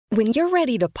When you're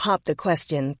ready to pop the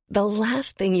question, the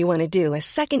last thing you want to do is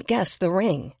second-guess the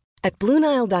ring. At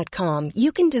BlueNile.com,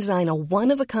 you can design a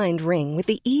one-of-a-kind ring with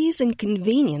the ease and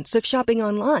convenience of shopping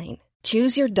online.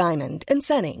 Choose your diamond and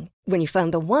setting. When you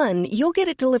find the one, you'll get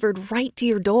it delivered right to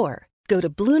your door. Go to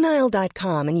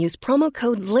BlueNile.com and use promo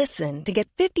code LISTEN to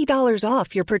get $50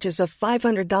 off your purchase of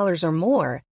 $500 or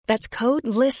more. That's code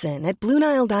LISTEN at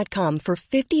BlueNile.com for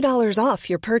 $50 off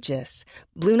your purchase.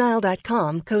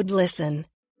 BlueNile.com, code LISTEN.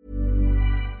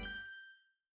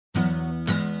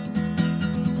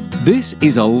 This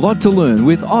is A Lot to Learn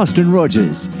with Austin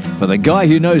Rogers. For the guy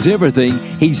who knows everything,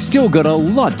 he's still got a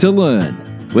lot to learn.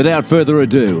 Without further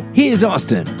ado, here's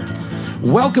Austin.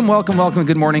 Welcome.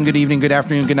 Good morning, good evening, good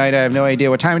afternoon, good night. I have no idea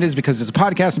what time it is because it's a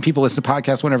podcast and people listen to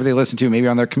podcasts whenever they listen to, maybe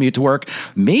on their commute to work,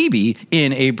 maybe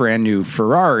in a brand new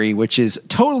Ferrari, which is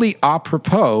totally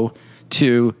apropos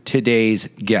to today's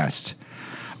guest.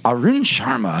 Arun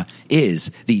Sharma is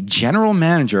the general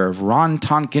manager of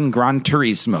Tonkin Gran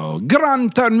Turismo. Gran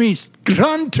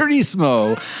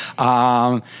Turismo.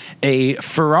 A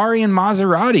Ferrari and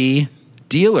Maserati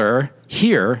dealer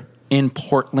here in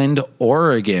Portland,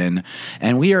 Oregon.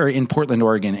 And we are in Portland,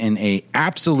 Oregon in a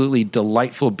absolutely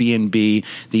delightful B&B,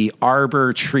 the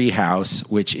Arbor Treehouse,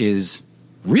 which is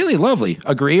really lovely.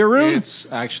 Agree, Arun? It's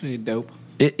actually dope.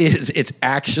 It is. It's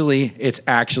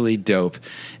actually dope.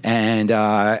 And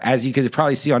as you could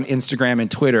probably see on Instagram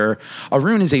and Twitter,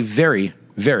 Arun is a very,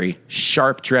 very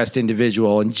sharp-dressed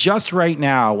individual. And just right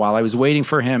now, while I was waiting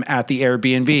for him at the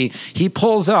Airbnb, he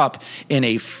pulls up in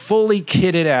a fully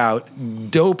kitted out,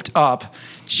 doped up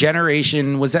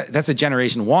generation. That's a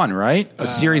Generation 1, right? A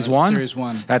Series 1? Series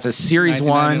 1. That's a Series 1,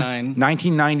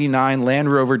 1999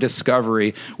 Land Rover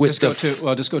Discovery. With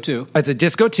Disco 2. It's a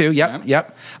Disco 2,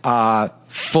 yep.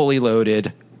 Fully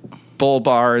loaded. Bull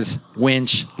bars,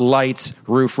 winch, lights,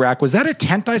 roof rack. Was that a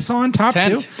tent I saw on top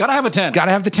too? Gotta have a tent.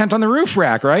 Gotta have the tent on the roof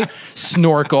rack, right?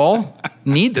 Snorkel.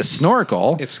 Need the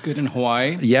snorkel. It's good in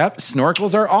Hawaii. Yep,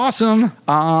 snorkels are awesome.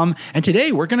 And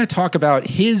today we're going to talk about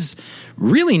his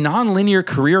really nonlinear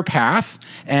career path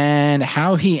and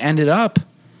how he ended up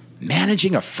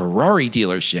managing a Ferrari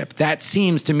dealership. That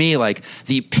seems to me like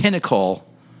the pinnacle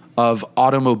of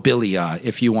automobilia,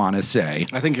 if you want to say.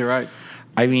 I think you're right.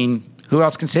 I mean, who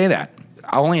else can say that?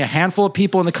 Only a handful of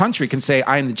people in the country can say,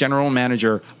 I am the general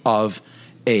manager of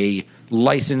a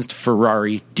licensed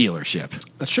Ferrari dealership.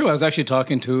 That's true. I was actually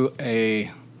talking to a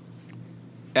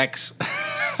ex.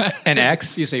 An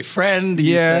ex? You say friend.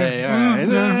 You say, all right.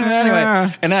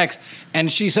 Anyway, an ex.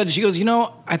 And she goes,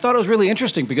 I thought it was really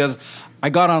interesting because I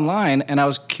got online and I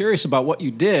was curious about what you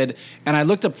did. And I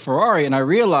looked up Ferrari and I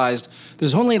realized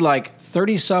there's only like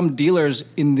 30-some dealers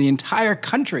in the entire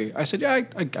country. I said, yeah,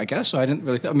 I guess so. I didn't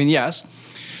really yes.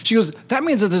 She goes, that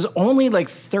means that there's only like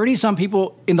 30-some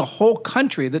people in the whole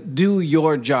country that do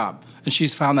your job. And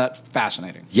she's found that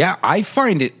fascinating. Yeah, I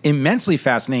find it immensely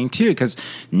fascinating too, because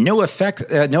no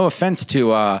offense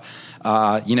to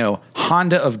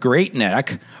Honda of Great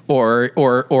Neck or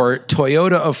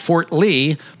Toyota of Fort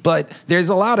Lee, but there's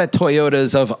a lot of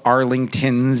Toyotas of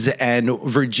Arlingtons and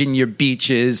Virginia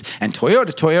Beaches and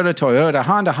Toyota,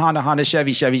 Honda,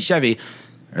 Chevy.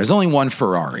 There's only one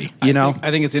Ferrari, I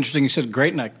think it's interesting you said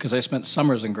Great Neck because I spent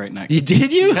summers in Great Neck.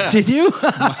 Did you? Yeah. Did you?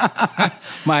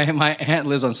 my aunt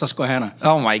lives on Susquehanna.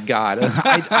 Oh, my God.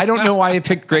 I don't know why I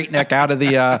picked Great Neck out of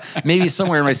the, maybe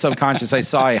somewhere in my subconscious I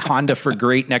saw a Honda for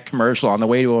Great Neck commercial on the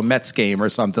way to a Mets game or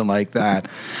something like that.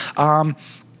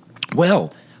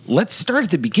 Well, let's start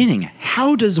at the beginning.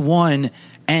 How does one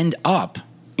end up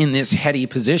in this heady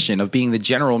position of being the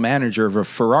general manager of a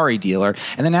Ferrari dealer?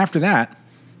 And then after that,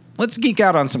 let's geek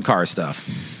out on some car stuff.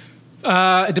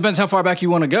 It depends how far back you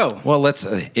want to go. Well, let's.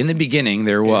 In the beginning,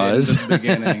 there was. In the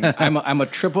beginning, I'm a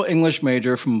triple English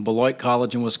major from Beloit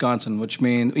College in Wisconsin, which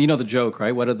means you know the joke,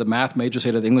 right? What did the math major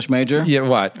say to the English major? Yeah,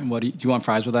 what? Do you want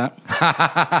fries with that?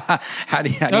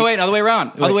 Wait, other way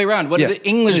around. What did the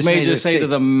English major say to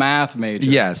the math major?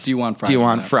 Yes. Do you want fries? Do you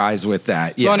want fries with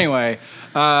that? So anyway,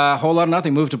 a whole lot of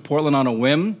nothing. Moved to Portland on a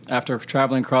whim after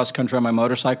traveling cross country on my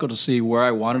motorcycle to see where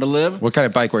I wanted to live. What kind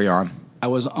of bike were you on? I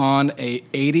was on a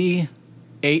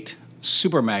 88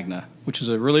 Super Magna, which is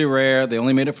a really rare. They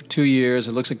only made it for 2 years.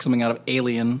 It looks like something out of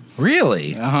Alien.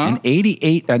 Really? Uh-huh. A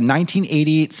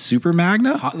 1988 Super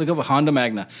Magna? Look up a Honda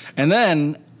Magna. And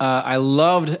then I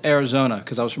loved Arizona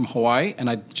because I was from Hawaii and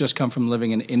I'd just come from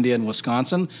living in India and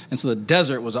Wisconsin. And so the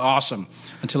desert was awesome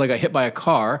until I got hit by a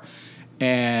car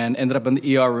and ended up in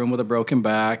the ER room with a broken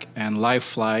back and life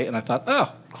flight. And I thought,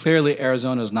 clearly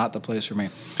Arizona is not the place for me.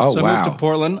 Oh, so wow. I moved to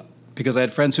Portland because I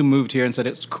had friends who moved here and said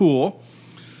it's cool.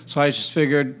 So I just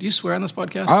figured, you swear on this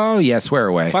podcast? Oh, yeah, swear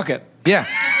away. Fuck it. Yeah.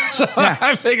 So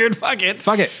I figured, fuck it.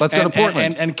 Let's go to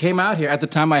Portland. And came out here. At the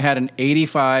time, I had an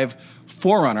 85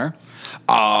 4Runner.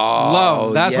 Oh,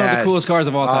 love. That's one of the coolest cars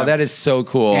of all time. Oh, that is so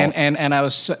cool. And I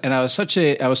was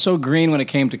so green when it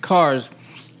came to cars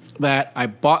that I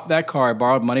bought that car. I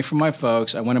borrowed money from my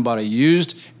folks. I went and bought a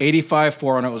used 85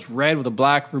 4Runner. It was red with a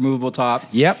black removable top.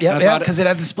 Yep, because it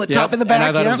had the split top in the back.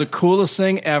 And I thought it was the coolest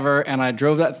thing ever, and I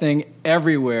drove that thing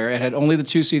everywhere. It had only the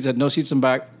 2 seats, it had no seats in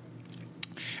back.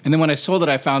 And then when I sold it,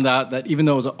 I found out that even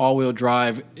though it was an all-wheel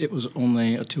drive, it was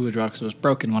only a 2-wheel drive because it was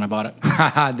broken when I bought it.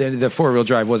 The 4-wheel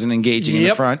drive wasn't engaging in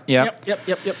the front. Yep.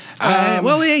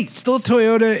 Well, hey, still a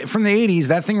Toyota from the 80s.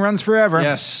 That thing runs forever.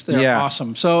 Yes, they're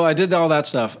awesome. So I did all that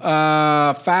stuff.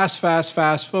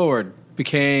 Fast forward.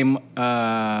 Became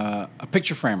a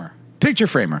picture framer. Picture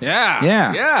framer.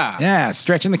 Yeah.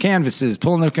 Stretching the canvases,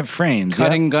 pulling the frames.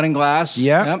 Cutting glass.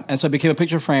 Yep. And so I became a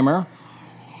picture framer.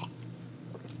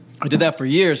 I did that for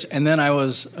years, and then I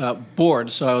was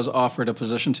bored, so I was offered a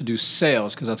position to do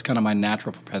sales because that's kind of my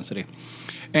natural propensity.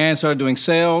 And started doing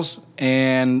sales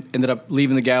and ended up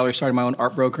leaving the gallery, started my own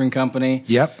art brokering company.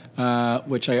 Yep.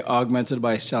 Which I augmented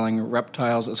by selling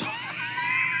reptiles as well.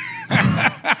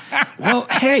 Well,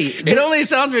 hey, it only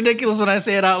sounds ridiculous when I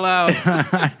say it out loud.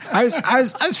 I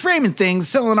was framing things,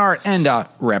 selling art and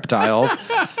reptiles,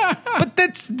 but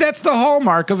that's the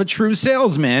hallmark of a true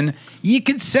salesman. You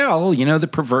could sell, the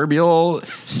proverbial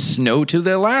snow to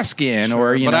the Alaskan,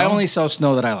 sure, but I only sell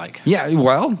snow that I like. Yeah,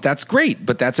 well, that's great,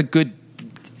 but that's a good.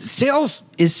 Sales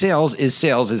is sales is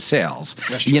sales is sales.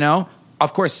 That's true.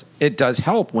 Of course, it does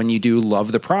help when you do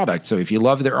love the product. So if you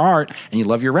love their art and you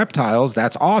love your reptiles,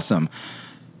 that's awesome.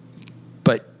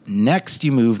 But next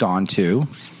you moved on to...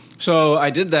 So I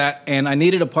did that, and I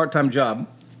needed a part-time job.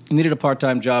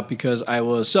 Because I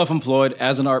was self-employed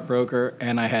as an art broker,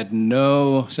 and I had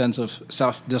no sense of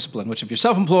self-discipline, which if you're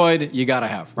self-employed, you got to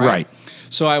have, right? Right.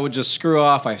 So I would just screw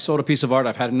off. I sold a piece of art.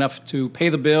 I've had enough to pay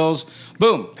the bills.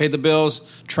 Boom, paid the bills,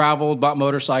 traveled, bought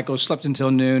motorcycles, slept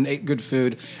until noon, ate good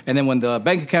food. And then when the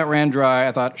bank account ran dry,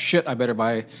 I thought, shit, I better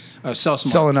sell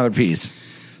some Sell art. another piece.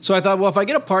 So I thought, well, if I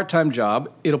get a part-time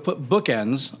job, it'll put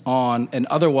bookends on an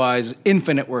otherwise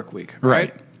infinite work week,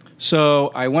 right?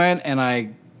 So I went and I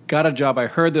got a job. I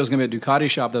heard there was going to be a Ducati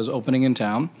shop that was opening in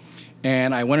town,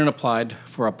 and I went and applied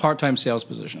for a part-time sales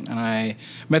position. And I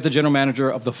met the general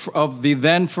manager of the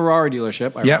then Ferrari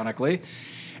dealership, ironically. Yep.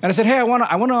 And I said, "Hey, I want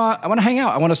to hang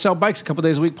out. I want to sell bikes a couple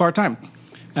days a week part-time."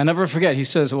 I'll never forget. He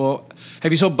says, "Well,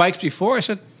 have you sold bikes before?" I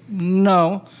said,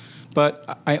 "No,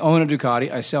 but I own a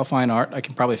Ducati. I sell fine art. I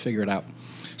can probably figure it out."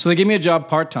 So they gave me a job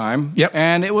part-time. Yep.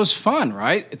 And it was fun,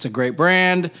 right? It's a great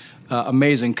brand,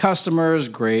 amazing customers,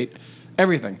 great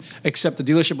everything, except the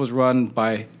dealership was run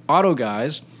by auto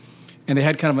guys, and they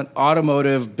had kind of an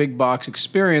automotive big box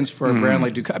experience for a brand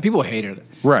like Ducati. People hated it.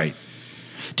 Right.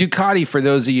 Ducati, for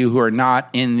those of you who are not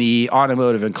in the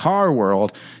automotive and car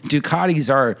world,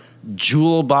 Ducatis are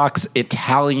jewel box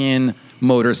Italian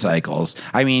motorcycles.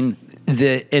 I mean,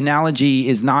 the analogy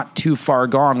is not too far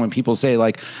gone when people say,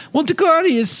 like, well,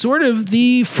 Ducati is sort of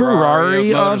the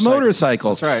Ferrari of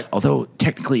motorcycles. That's right. Although,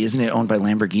 technically, isn't it owned by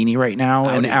Lamborghini right now?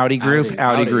 Audi. And Audi Group?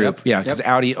 Audi Group. Yep. Yeah, because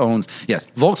Audi owns,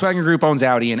 Volkswagen Group owns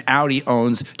Audi, and Audi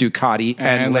owns Ducati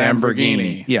and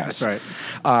Lamborghini. Yes. That's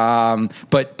right.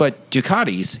 But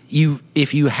Ducatis,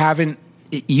 if you haven't,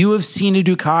 you have seen a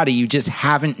Ducati, you just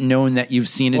haven't known that you've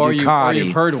seen a Ducati. Or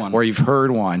you've heard one. Or you've heard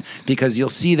one, because you'll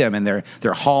see them, and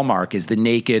their hallmark is the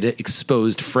naked,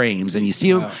 exposed frames. And you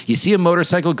see a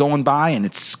motorcycle going by, and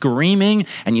it's screaming,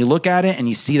 and you look at it, and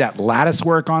you see that lattice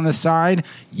work on the side,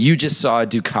 you just saw a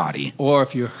Ducati. Or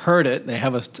if you heard it, they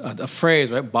have a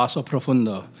phrase, right? Basso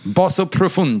profundo. Basso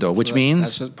profundo, which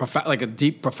means? That's like a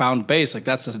deep, profound bass. Like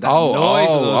that's that noise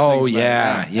of those things.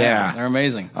 Yeah. They're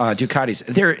amazing. Ducatis.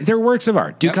 They're works of art.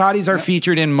 Ducatis are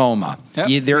featured in MoMA.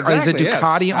 Yep. There is a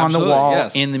Ducati on the wall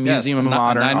in the Museum of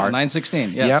Modern Art.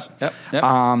 916, yes.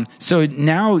 Yep. So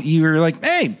now you're like,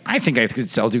 hey, I think I could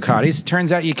sell Ducatis.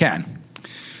 Turns out you can.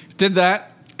 Did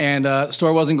that, and the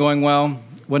store wasn't going well.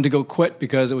 Wanted to go quit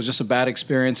because it was just a bad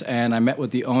experience, and I met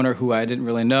with the owner, who I didn't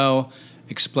really know,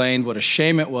 explained what a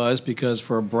shame it was, because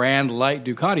for a brand like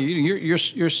Ducati,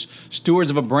 you're stewards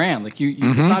of a brand. Like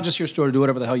it's not just your store to do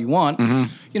whatever the hell you want.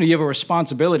 You have a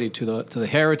responsibility to the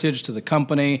heritage, to the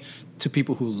company, to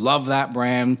people who love that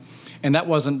brand, and that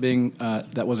wasn't being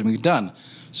done.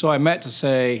 So I met to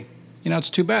say, it's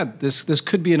too bad. This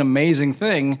could be an amazing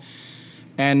thing.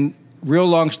 And real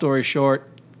long story short,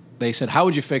 they said, "How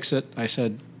would you fix it?" I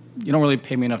said, "You don't really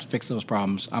pay me enough to fix those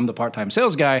problems. I'm the part-time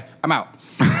sales guy. I'm out."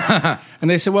 And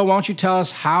they said, "Well, why don't you tell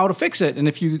us how to fix it? And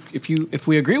if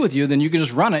we agree with you, then you can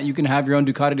just run it. You can have your own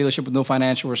Ducati dealership with no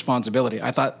financial responsibility."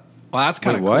 I thought, Well, that's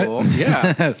kind of what? cool.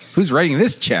 Yeah. Who's writing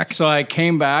this check? So I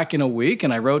came back in a week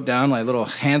and I wrote down my little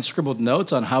hand-scribbled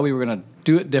notes on how we were going to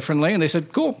do it differently. And they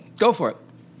said, cool, go for it.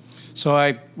 So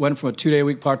I went from a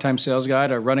 2-day-a-week part-time sales guy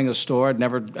to running a store. I'd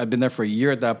been there for a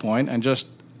year at that point and just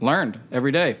learned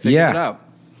every day, figured it out.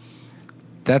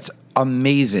 That's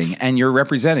amazing. And you're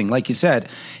representing, like you said,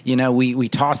 we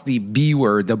toss the B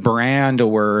word, the brand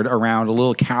word around a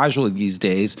little casually these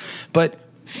days, but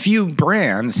few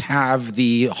brands have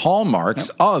the hallmarks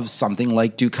of something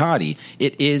like Ducati.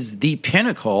 It is the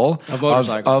pinnacle of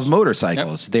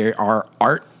motorcycles. Yep. They are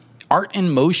art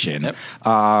in motion,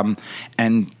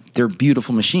 and they're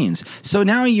beautiful machines. So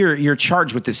now you're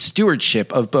charged with the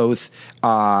stewardship of both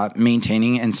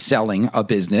maintaining and selling a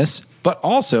business, but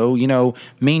also,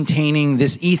 maintaining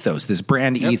this ethos, this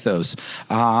brand ethos.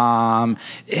 How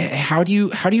do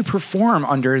you perform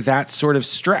under that sort of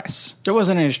stress? There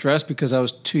wasn't any stress because I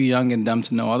was too young and dumb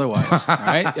to know otherwise,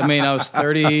 right? I mean, I was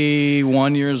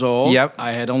 31 years old. Yep.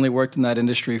 I had only worked in that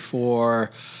industry for,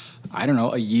 I don't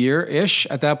know, a year-ish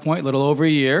at that point, a little over a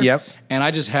year. Yep. And I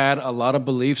just had a lot of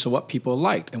beliefs of what people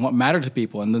liked and what mattered to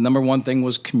people. And the number one thing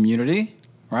was community.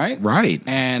 Right.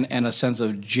 And a sense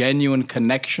of genuine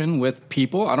connection with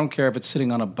people. I don't care if it's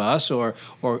sitting on a bus or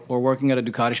working at a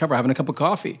Ducati shop or having a cup of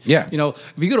coffee. Yeah. If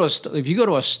you go to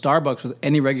a Starbucks with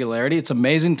any regularity, it's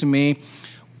amazing to me.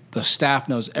 The staff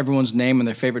knows everyone's name and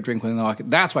their favorite drink when they walk in.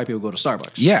 That's why people go to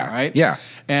Starbucks. Yeah. Right. Yeah.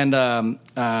 And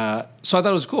so I thought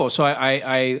it was cool. So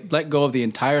I let go of the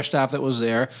entire staff that was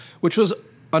there, which was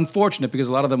unfortunate because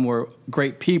a lot of them were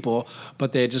great people,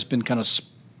 but they had just been kind of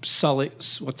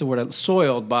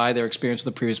soiled by their experience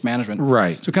with the previous management.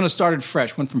 Right. So it kind of started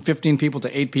fresh, went from 15 people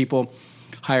to 8 people,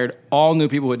 hired all new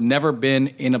people who had never been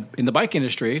in the bike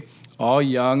industry, all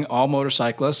young, all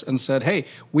motorcyclists, and said, hey,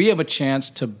 we have a chance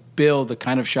to build the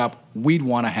kind of shop we'd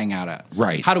want to hang out at.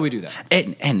 Right. How do we do that?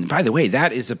 And by the way,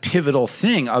 that is a pivotal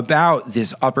thing about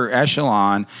this upper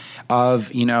echelon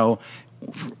of,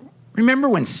 remember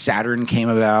when Saturn came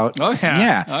about? Oh,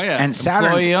 yeah. And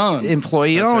Saturn's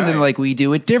employee owned, and like we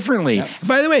do it differently. Yep.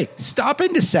 By the way, stop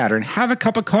into Saturn, have a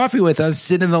cup of coffee with us,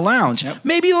 sit in the lounge. Yep.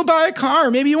 Maybe you'll buy a car,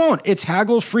 maybe you won't. It's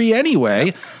haggle free anyway.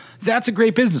 Yep. That's a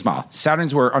great business model.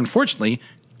 Saturns were, unfortunately,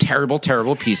 terrible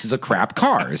pieces of crap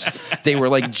cars. They were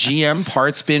like GM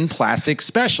parts bin plastic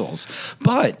specials.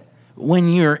 But when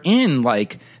you're in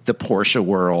like the Porsche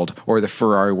world or the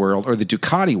Ferrari world or the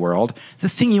Ducati world, the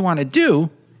thing you want to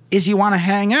do is you want to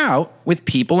hang out with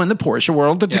people in the Porsche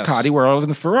world, the Ducati world,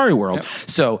 and the Ferrari world. Yep.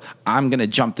 So I'm going to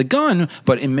jump the gun,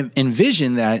 but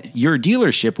envision that your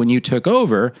dealership, when you took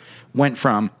over, went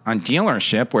from a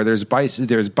dealership where there's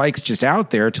bikes just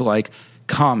out there to like,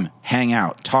 come, hang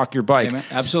out, talk your bike. Amen.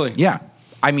 Absolutely. Yeah.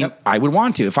 I mean, I would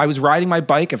want to. If I was riding my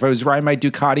bike, if I was riding my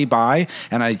Ducati by,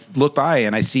 and I look by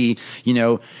and I see,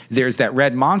 there's that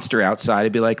red monster outside,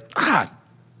 I'd be like,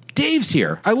 Dave's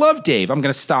here. I love Dave. I'm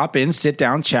going to stop in, sit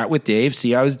down, chat with Dave,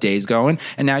 see how his day's going.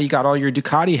 And now you got all your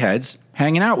Ducati heads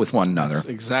hanging out with one another. That's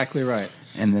exactly right.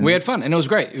 And then we had fun, and it was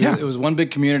great. It was one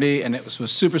big community, and it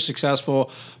was super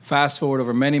successful. Fast forward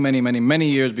over many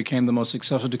years, became the most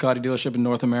successful Ducati dealership in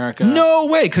North America. No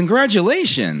way.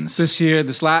 Congratulations.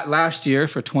 This last year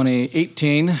for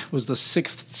 2018 was the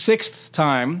sixth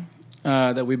time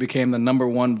that we became the number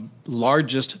one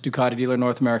largest Ducati dealer in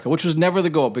North America, which was never the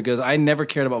goal because I never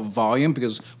cared about volume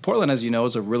because Portland, as you know,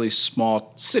 is a really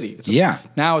small city.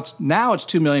 Now it's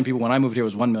 2 million people. When I moved here, it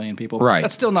was 1 million people. Right.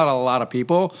 That's still not a lot of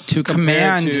people to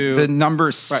command the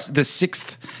numbers, the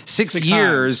six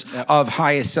years of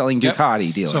highest selling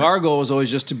Ducati dealer. So our goal was always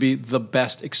just to be the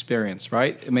best experience,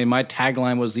 right? I mean, my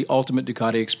tagline was the ultimate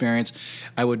Ducati experience.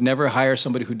 I would never hire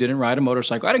somebody who didn't ride a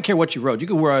motorcycle. I didn't care what you rode. You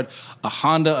could ride a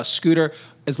Honda, a scooter.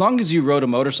 As long as you rode a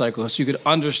motorcycle, so you could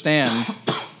understand,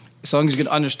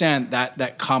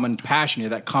 that common passion,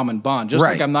 that common bond. Just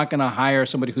like I'm not going to hire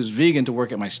somebody who's vegan to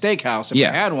work at my steakhouse if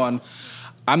I had one.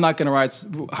 I'm not going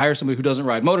to hire somebody who doesn't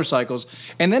ride motorcycles.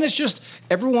 And then it's just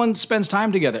everyone spends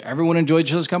time together. Everyone enjoys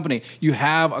each other's company. You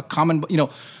have a common,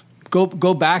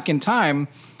 go back in time.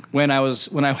 When I was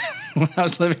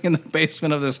living in the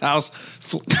basement of this house,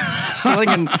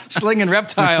 slinging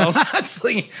reptiles,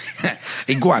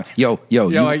 iguana. You got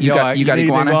iguana? You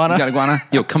got iguana?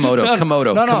 Yo,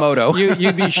 Komodo.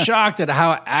 You'd be shocked at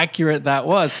how accurate that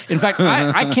was. In fact,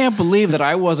 I can't believe that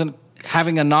I wasn't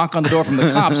having a knock on the door from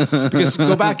the cops because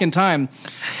go back in time.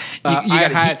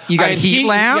 You got heat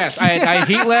lamps? Yes, I had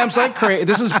heat lamps like crazy.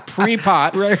 This is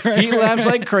pre-pot. Heat lamps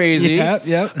like crazy.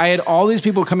 Yep. I had all these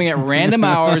people coming at random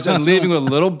hours and leaving with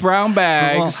little brown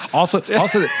bags. Also,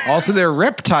 they're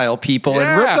reptile people,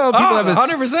 and reptile people have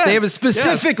 100%. They have a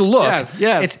specific look.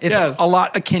 Yes. It's a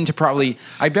lot akin to probably.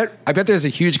 I bet there's a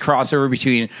huge crossover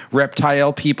between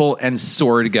reptile people and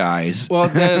sword guys. Well,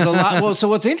 there's a lot. Well, so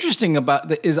what's interesting about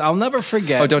that is I'll never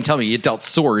forget. Oh, don't tell me you dealt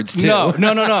swords too. No.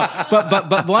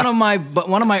 But one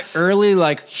of my early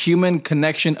like human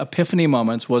connection epiphany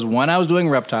moments was when I was doing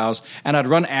reptiles and I'd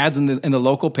run ads in the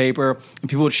local paper and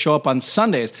people would show up on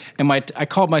Sundays and I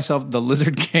called myself the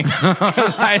Lizard King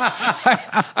because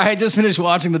I had just finished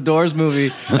watching the Doors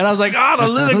movie and I was like, the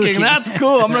Lizard King, that's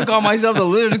cool. I'm gonna call myself the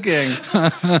Lizard King.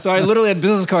 So I literally had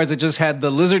business cards that just had the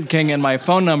Lizard King and my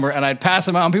phone number and I'd pass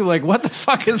them out and people were like, what the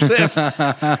fuck is this? And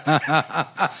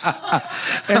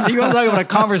you want to talk about a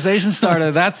conversation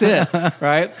starter? That's it,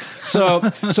 right? So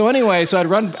anyway, I'd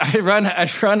run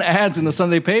ads in the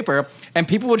Sunday paper, and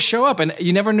people would show up, and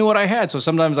you never knew what I had. So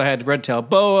sometimes I had red-tailed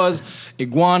boas,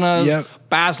 iguanas,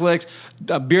 basilics,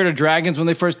 bearded dragons when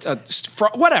they first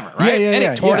whatever,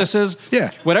 right? Tortoises,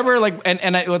 whatever. Like,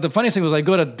 and the funniest thing was I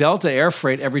go to Delta Air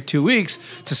Freight every 2 weeks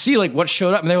to see like what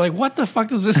showed up, and they were like, "What the fuck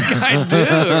does this guy do?"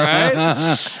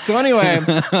 Right? So anyway,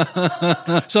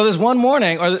 so this one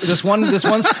morning, or there's some of their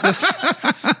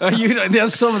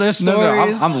stories. No,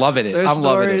 I'm loving it. I'm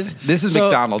loving it. This is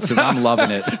McDonald's because I'm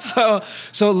loving it.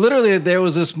 So literally, there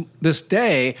was this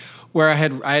day where I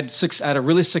had a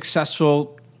really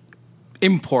successful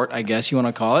import, I guess you want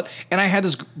to call it, and I had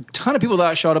this ton of people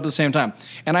that showed up at the same time,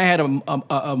 and I had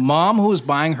a mom who was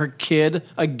buying her kid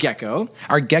a gecko.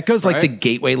 Are geckos like the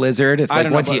gateway lizard? It's like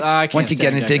once you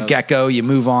get into gecko, you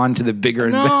move on to the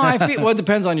bigger. No, it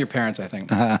depends on your parents, I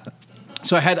think.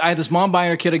 So I had this mom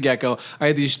buying her kid a gecko. I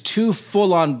had these two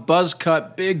full-on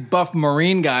buzz-cut, big buff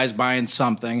Marine guys buying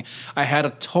something. I had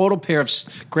a total pair of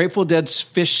Grateful Dead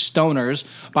fish stoners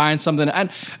buying something.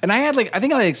 And I had I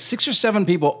think 6 or 7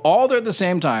 people all there at the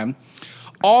same time,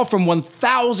 all from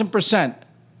 1,000%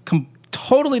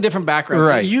 totally different backgrounds.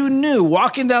 Right. You knew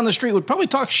walking down the street would probably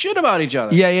talk shit about each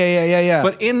other. Yeah.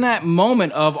 But in that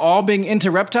moment of all being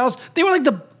into reptiles, they were like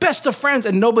the best of friends,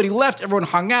 and nobody left. Everyone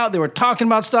hung out. They were talking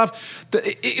about stuff.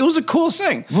 It was a cool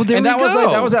thing. Well,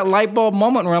 that was that light bulb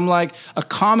moment where I'm like, a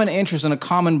common interest and a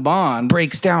common bond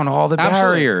breaks down all the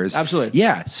barriers. Absolutely.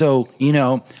 Yeah. So,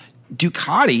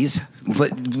 Ducatis,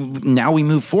 now we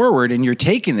move forward and you're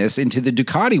taking this into the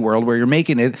Ducati world where you're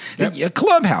making it a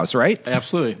clubhouse, right?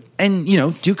 Absolutely. And,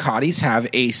 Ducatis have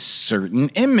a certain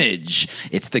image.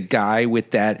 It's the guy with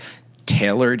that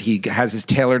he has his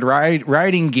tailored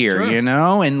riding gear,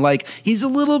 and he's a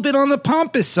little bit on the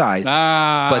pompous side.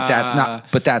 But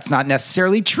that's not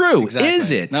necessarily true,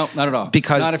 is it? No, not at all.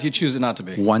 Because not if you choose it not to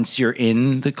be. Once you're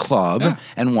in the club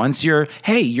and once you're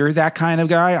that kind of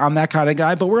guy, I'm that kind of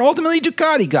guy, but we're ultimately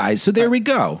Ducati guys. So there we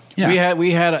go. Yeah.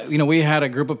 We had a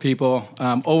group of people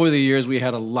over the years. We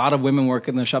had a lot of women work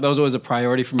in the shop. That was always a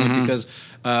priority for me because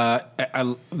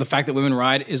the fact that women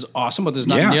ride is awesome, but there's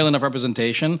not nearly enough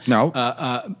representation. No.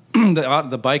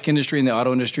 The bike industry and the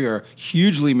auto industry are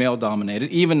hugely male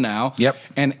dominated, even now. Yep.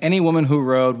 And any woman who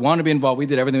rode wanted to be involved. We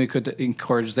did everything we could to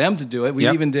encourage them to do it. We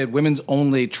even did women's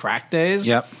only track days.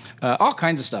 Yep. All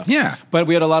kinds of stuff. Yeah. But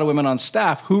we had a lot of women on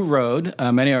staff who rode.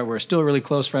 Many were still really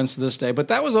close friends to this day. But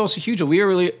that was also huge.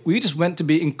 We just went to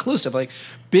be inclusive. Like,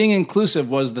 being inclusive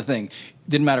was the thing.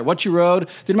 Didn't matter what you rode.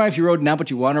 Didn't matter if you rode now,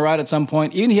 but you want to ride at some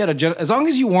point. Even he had as long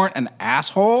as you weren't an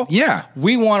asshole. Yeah.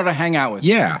 We wanted to hang out with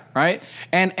you. Yeah. Right.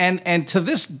 And to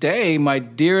this day, my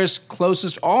dearest,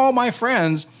 closest, all my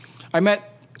friends, I met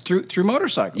through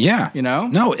motorcycling. Yeah.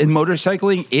 No, and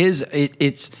motorcycling is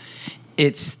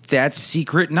it's that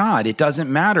secret nod. It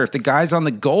doesn't matter if the guy's on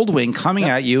the Goldwing coming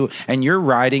at you and you're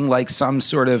riding like some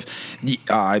sort of, an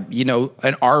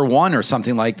R1 or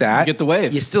something like that. You get the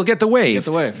wave. You still get the wave.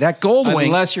 That Goldwing.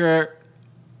 Unless you're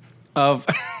of...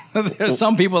 There's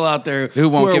some people out there who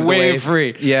won't are give the wave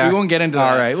free. Yeah, we won't get into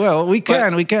that. All right. Well, we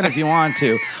can if you want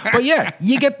to. But yeah,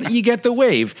 you get the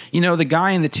wave. The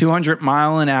guy in the 200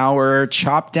 mile an hour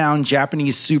chopped down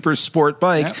Japanese super sport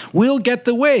bike will get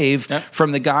the wave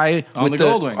from the guy on the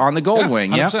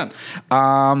Goldwing. Yeah,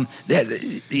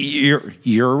 100%.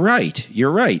 You're right.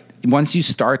 You're right. Once you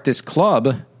start this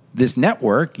club, this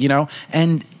network,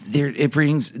 and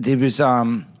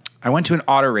I went to an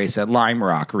auto race at Lime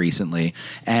Rock recently,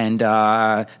 and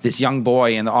this young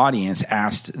boy in the audience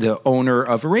asked the owner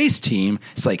of a race team,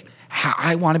 it's like,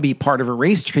 I want to be part of a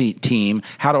race team.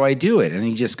 How do I do it? And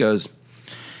he just goes,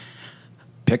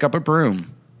 pick up a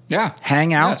broom. Yeah.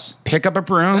 Hang out, Yes. pick up a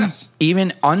broom, Yes.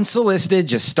 even unsolicited,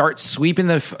 just start sweeping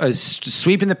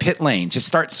the pit lane. Just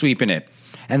start sweeping it.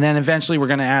 And then eventually we're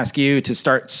going to ask you to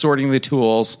start sorting the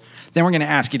tools. Then we're going to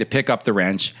ask you to pick up the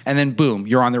wrench. And then boom,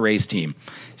 you're on the race team.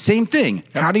 Same thing.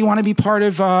 Yep. How do you want to be part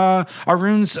of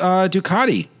Arun's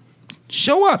Ducati?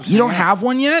 Show up. You don't have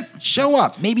one yet? Show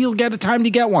up. Maybe you'll get a time to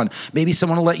get one. Maybe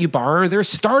someone will let you borrow their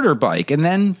starter bike, and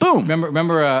then boom.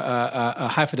 Remember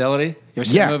High Fidelity? You ever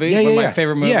seen the movie? One of my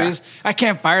favorite movies. Yeah. I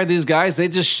can't fire these guys. They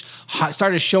just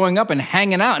started showing up and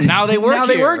hanging out, and now they work here. Now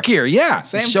they work here, yeah.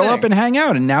 Show up and hang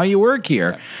out, and now you work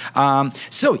here. Yeah.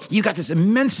 So you got this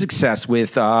immense success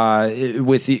with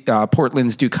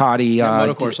Portland's Ducati.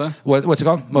 Moto Corsa. What's it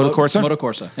called? Moto Corsa? Moto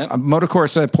Corsa. Yep. Moto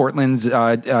Corsa, Portland's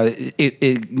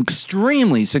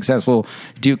extremely successful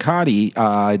Ducati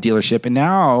dealership, and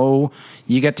now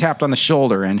you get tapped on the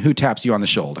shoulder. And who taps you on the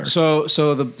shoulder? So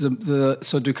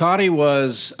Ducati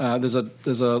was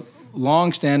there's a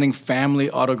long-standing family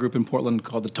auto group in Portland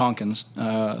called the Tonkins,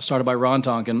 started by Ron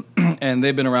Tonkin, and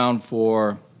they've been around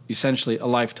for essentially a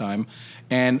lifetime,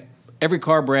 and every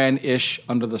car brand-ish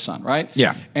under the sun, right?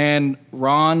 Yeah. And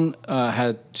Ron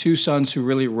had two sons who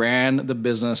really ran the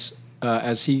business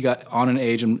as he got on in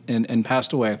age and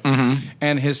passed away. Mm-hmm.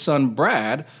 And his son,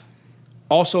 Brad,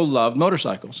 also loved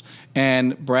motorcycles.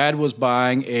 And Brad was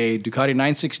buying a Ducati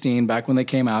 916 back when they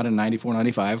came out in 94,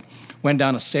 95, went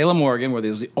down to Salem, Oregon, where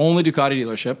there was the only Ducati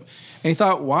dealership. And he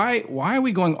thought, why are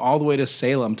we going all the way to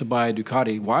Salem to buy a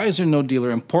Ducati? Why is there no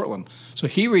dealer in Portland? So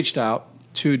he reached out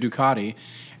to Ducati,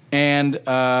 and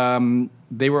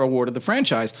they were awarded the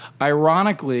franchise.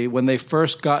 Ironically, when they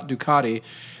first got Ducati,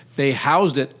 they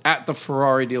housed it at the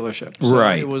Ferrari dealership. So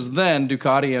right. It was then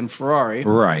Ducati and Ferrari.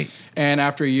 Right. And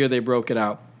after a year, they broke it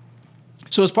out.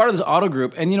 So as part of this auto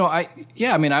group, and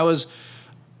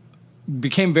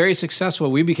became very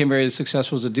successful. We became very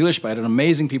successful as a dealership. I had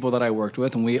amazing people that I worked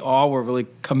with, and we all were really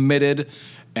committed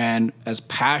and as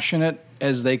passionate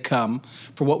as they come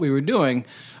for what we were doing.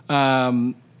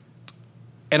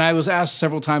 And I was asked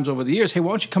several times over the years, hey,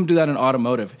 why don't you come do that in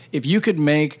automotive? If you could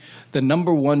make the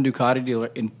number one Ducati dealer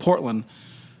in Portland,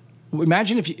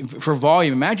 imagine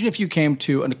if you came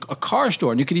to a car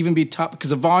store and you could even be top,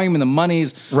 because the volume and the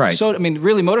money's right. So, I mean,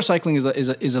 really, motorcycling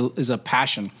is a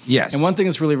passion. Yes. And one thing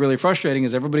that's really, really frustrating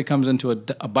is everybody comes into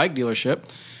a bike dealership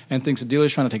and thinks the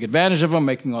dealer's trying to take advantage of them,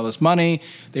 making all this money.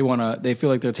 They feel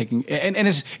like they're taking, and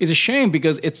it's a shame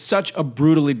because it's such a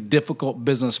brutally difficult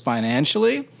business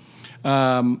financially.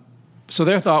 So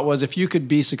their thought was, if you could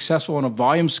be successful on a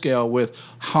volume scale with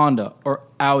Honda or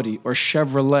Audi or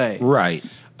Chevrolet, right?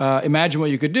 Imagine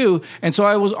what you could do. And so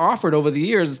I was offered over the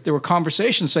years. There were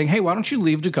conversations saying, "Hey, why don't you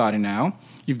leave Ducati now?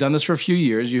 You've done this for a few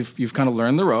years. You've kind of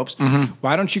learned the ropes. Mm-hmm.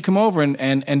 Why don't you come over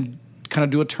and kind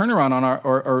of do a turnaround on our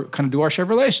or kind of do our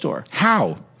Chevrolet store?"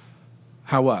 How?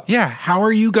 How what? Yeah, how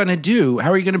are you going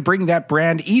to bring that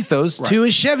brand ethos to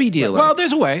a Chevy dealer? Well,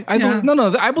 there's a way.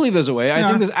 I believe there's a way. I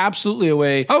think there's absolutely a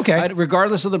way. Okay.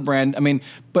 Regardless of the brand. I mean,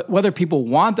 but whether people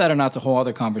want that or not, it's a whole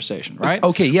other conversation, right?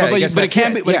 Okay, yeah. But it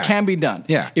can be. But it can be done.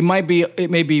 Yeah. It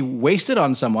may be wasted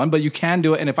on someone, but you can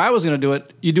do it. And if I was going to do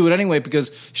it, you do it anyway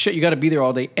because shit, you got to be there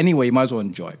all day anyway. You might as well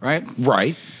enjoy, right?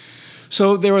 Right.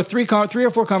 So there were three or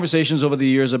four conversations over the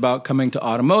years about coming to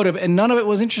automotive, and none of it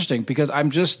was interesting because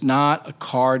I'm just not a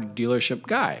car dealership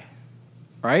guy,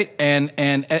 right? And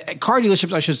at car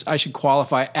dealerships, I should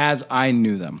qualify as I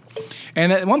knew them.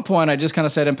 And at one point, I just kind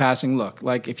of said in passing, look,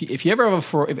 like if you ever have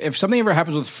if something ever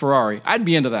happens with Ferrari, I'd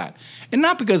be into that, and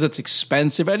not because it's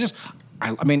expensive. I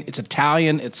mean, it's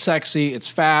Italian, it's sexy, it's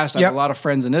fast. I have a lot of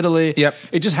friends in Italy. Yep.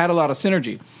 It just had a lot of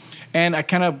synergy, and I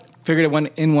kind of figured it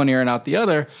went in one ear and out the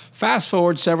other. Fast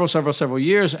forward several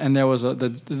years, and there was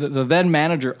the then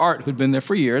manager, Art, who'd been there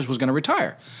for years, was going to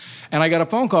retire. And I got a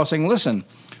phone call saying, listen,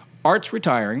 Art's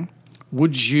retiring.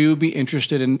 Would you be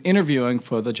interested in interviewing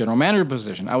for the general manager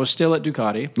position? I was still at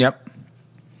Ducati. Yep.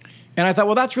 And I thought,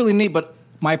 well, that's really neat, but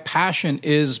my passion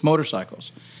is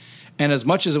motorcycles. And as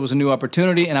much as it was a new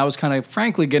opportunity, and I was kind of,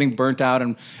 frankly, getting burnt out,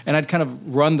 and I'd kind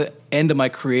of run the end of my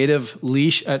creative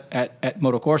leash at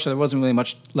Moto Corsa. There wasn't really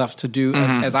much left to do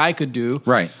as I could do.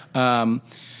 Right. I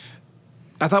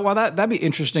thought, well, that'd be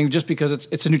interesting just because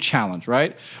it's a new challenge,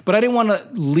 right? But I didn't want to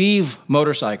leave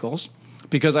motorcycles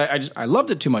because I loved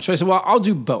it too much. So I said, well, I'll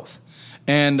do both.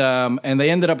 And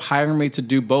they ended up hiring me to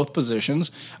do both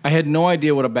positions. I had no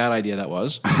idea what a bad idea that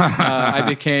was. I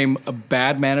became a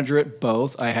bad manager at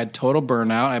both. I had total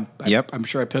burnout. I'm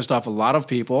sure I pissed off a lot of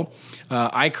people.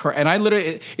 I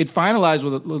literally it finalized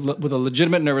with a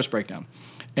legitimate nervous breakdown.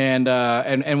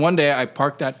 And one day I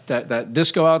parked that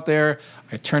disco out there.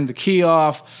 I turned the key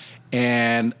off,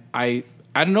 and I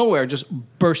out of nowhere, just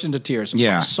burst into tears.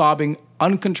 Yeah. Sobbing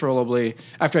uncontrollably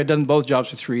after I'd done both jobs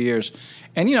for 3 years.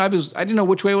 And, I didn't know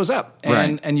which way was up.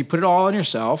 And you put it all on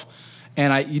yourself,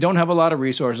 and you don't have a lot of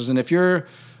resources. And if you're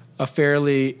a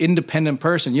fairly independent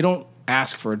person, you don't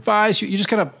ask for advice. You just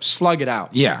kind of slug it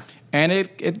out. Yeah. And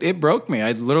it broke me.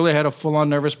 I literally had a full-on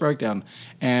nervous breakdown.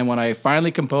 And when I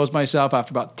finally composed myself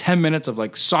after about 10 minutes of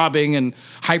like sobbing and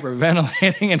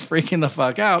hyperventilating and freaking the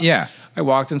fuck out, I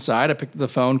walked inside. I picked up the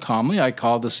phone calmly. I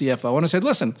called the CFO and I said,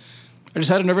 listen, I just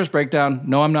had a nervous breakdown.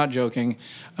 No, I'm not joking.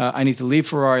 I need to leave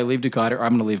Ferrari, leave Ducati, or I'm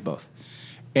going to leave both.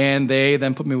 And they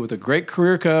then put me with a great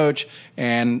career coach,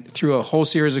 and through a whole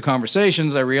series of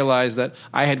conversations, I realized that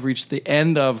I had reached the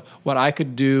end of what I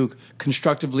could do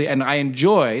constructively, and I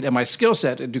enjoyed, and my skill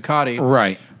set at Ducati.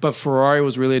 Right. But Ferrari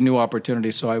was really a new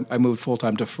opportunity, so I moved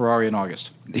full-time to Ferrari in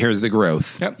August. Here's the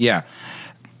growth. Yep. Yeah.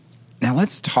 Now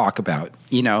let's talk about,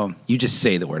 you just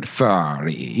say the word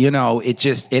Ferrari,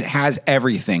 it has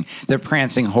everything. The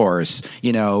prancing horse,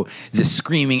 the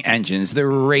screaming engines, the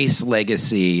race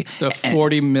legacy. The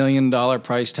 $40 million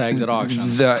price tags at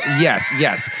auctions.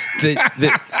 Yes. The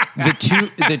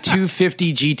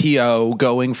 250 GTO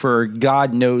going for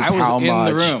God knows how much.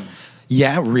 I was in the room.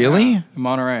 Yeah, really? Yeah, in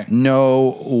Monterey.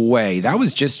 No way. That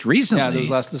was just recently.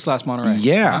 Yeah, this last Monterey.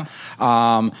 Yeah.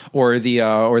 Or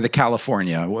the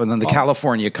California. When the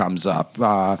California comes up.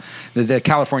 The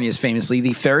California is famously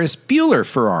the Ferris Bueller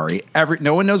Ferrari.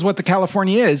 No one knows what the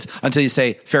California is until you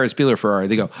say Ferris Bueller Ferrari.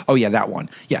 They go, oh yeah, that one.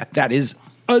 Yeah, that is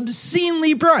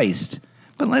obscenely priced.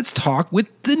 But let's talk with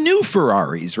the new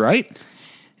Ferraris, right?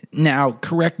 Now,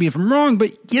 correct me if I'm wrong,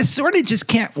 but you sort of just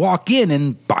can't walk in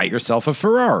and buy yourself a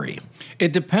Ferrari.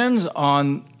 It depends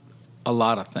on a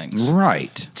lot of things.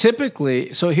 Right.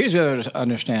 Typically, so here's what you have to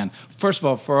understand. First of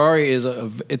all, Ferrari is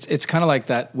it's kind of like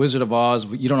that Wizard of Oz.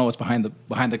 You don't know what's behind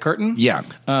the curtain. Yeah.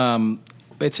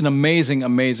 It's an amazing,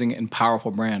 amazing, and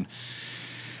powerful brand.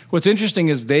 What's interesting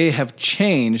is they have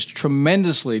changed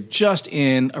tremendously just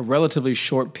in a relatively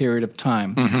short period of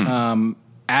time. Mm-hmm.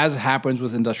 As happens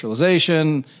with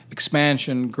industrialization,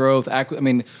 expansion, growth.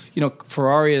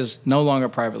 Ferrari is no longer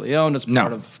privately owned. It's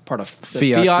part of the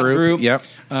Fiat Group. Yep.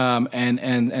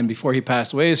 And before he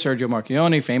passed away, Sergio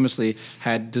Marchionne famously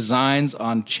had designs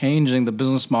on changing the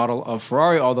business model of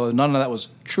Ferrari, although none of that was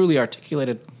truly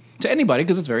articulated to anybody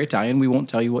because it's very Italian. We won't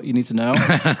tell you what you need to know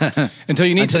until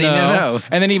you need to know.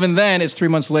 And then even then, it's 3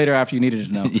 months later after you needed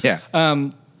to know. Yeah.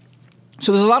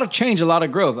 So there's a lot of change, a lot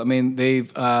of growth. I mean,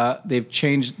 they've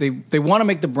changed. They want to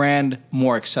make the brand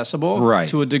more accessible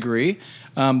to a degree.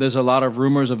 There's a lot of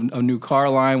rumors of a new car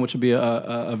line, which will be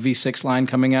a V6 line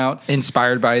coming out.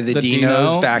 Inspired by the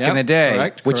Dinos back in the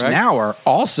day, correct. Now are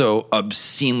also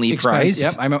obscenely priced.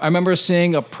 Yep. I remember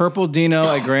seeing a purple Dino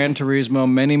at Gran Turismo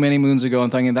many, many moons ago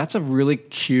and thinking, that's a really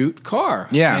cute car.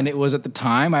 Yeah. And it was at the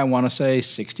time, I want to say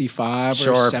 65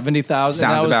 or 70,000.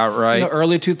 Sounds about right.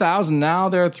 Early 2000. Now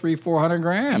they're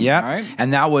 $300,000-400,000. Yeah. Right?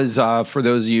 And that was, for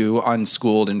those of you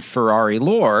unschooled in Ferrari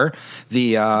lore,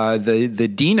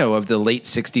 the Dino of the late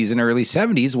 60s and early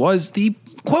 70s was the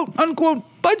quote unquote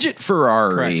budget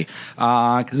Ferrari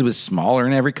because it was smaller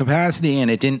in every capacity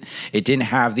and it didn't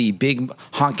have the big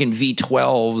honking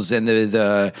V12s and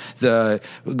the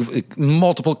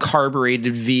multiple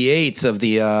carbureted V8s of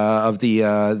the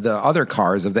other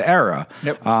cars of the era.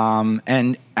 Yep.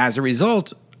 And as a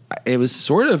result, it was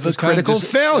sort of a critical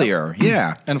failure.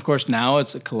 Yeah. And of course now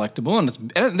it's a collectible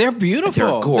and they're beautiful.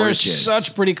 They're gorgeous. They're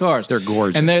such pretty cars. They're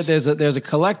gorgeous. And there's a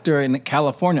collector in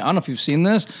California. I don't know if you've seen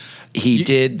this. He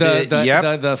did the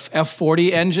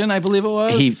F40 engine, I believe it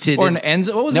was. He did or an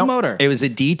engine. What was the motor? It was a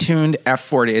detuned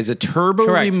F40. It's a turbo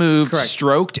removed,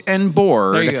 stroked and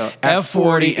bored. There you go.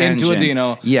 F40 into a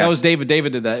Dino. Yes. That was David.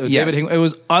 David did that. It was David. It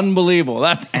was unbelievable.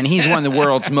 And he's one of the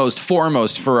world's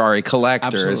foremost Ferrari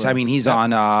collectors. Absolutely. I mean, he's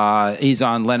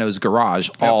on Leno's Garage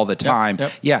all the time.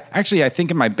 Yep. Yeah, actually, I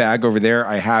think in my bag over there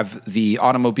I have the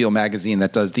Automobile magazine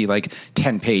that does the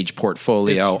 10-page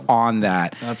portfolio on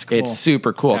that. That's cool. It's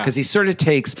super cool because he sort of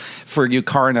takes, for you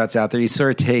car nuts out there, he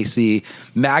sort of takes the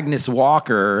Magnus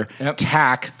Walker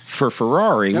tack for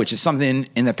Ferrari, which is something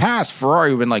in the past Ferrari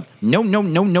would have been like, no.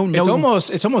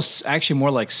 It's almost actually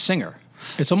more like Singer.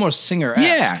 It's almost Singer-esque.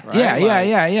 Yeah, right?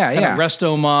 yeah.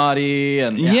 Resto Modi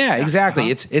and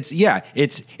exactly.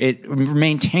 It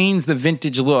maintains the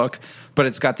vintage look, but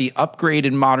it's got the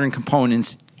upgraded modern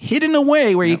components hidden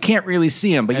away where you can't really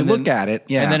see them, but you look at it.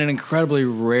 Yeah, and then an incredibly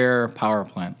rare power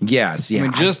plant. Yes, yeah. I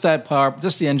mean, just that power,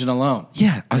 just the engine alone.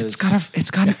 Yeah, it's got an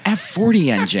F40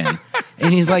 engine.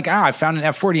 And he's like, I found an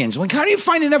F40 engine. Like, how do you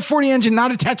find an F40 engine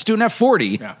not attached to an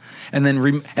F40? Yeah. And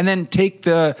then take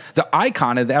the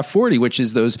icon of the F40, which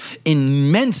is those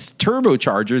immense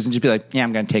turbochargers, and just be like, yeah,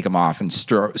 I'm going to take them off and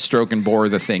stroke and bore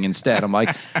the thing instead. I'm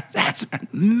like, that's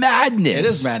madness. It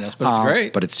is madness, but it's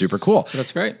great. But it's super cool. But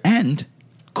it's great. And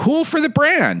cool for the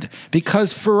brand,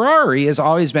 because Ferrari has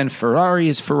always been Ferrari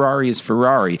is Ferrari is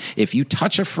Ferrari. If you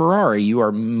touch a Ferrari, you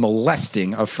are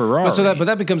molesting a Ferrari. But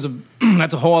that becomes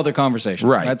that's a whole other conversation.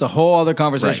 Right. That's a whole other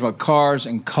conversation Right. about cars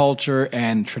and culture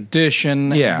and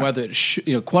tradition. Yeah. And whether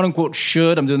it quote unquote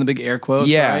should. I'm doing the big air quotes.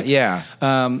 Yeah, right? yeah.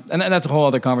 And that's a whole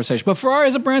other conversation. But Ferrari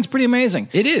as a brand's pretty amazing.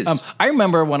 It is. I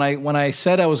remember when I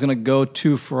said I was going to go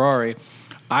to Ferrari,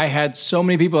 I had so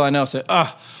many people I know say,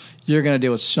 "Oh, you're going to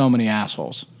deal with so many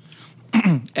assholes."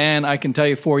 And I can tell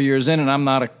you 4 years in, and I'm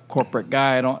not a corporate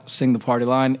guy. I don't sing the party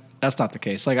line. That's not the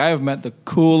case. Like, I have met the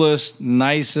coolest,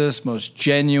 nicest, most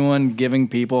genuine, giving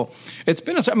people.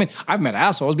 I've met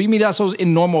assholes, but you meet assholes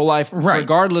in normal life, Right.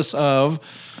 regardless of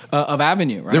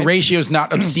avenue, right? The ratio's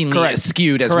not obscenely Correct.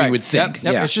 skewed as we would think.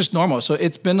 Yep. Yeah. It's just normal. So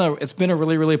it's been a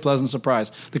really, really pleasant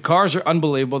surprise. The cars are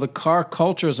unbelievable. The car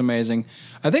culture is amazing.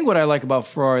 I think what I like about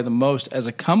Ferrari the most as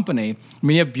a company, I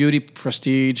mean, you have beauty,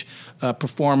 prestige,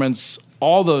 performance,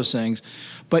 all those things.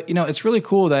 But, it's really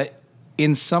cool that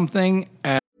in something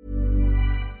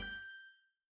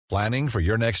Planning for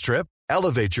your next trip?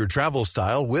 Elevate your travel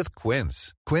style with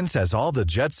Quince. Quince has all the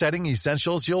jet-setting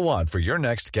essentials you'll want for your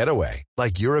next getaway,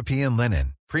 like European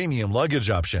linen, premium luggage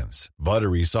options,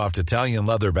 buttery soft Italian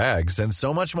leather bags, and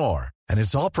so much more. And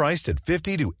it's all priced at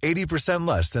 50 to 80%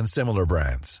 less than similar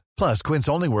brands. Plus, Quince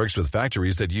only works with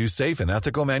factories that use safe and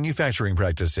ethical manufacturing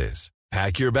practices.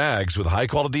 Pack your bags with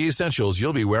high-quality essentials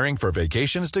you'll be wearing for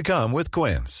vacations to come with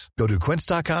Quince. Go to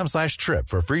quince.com/trip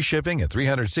for free shipping and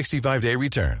 365-day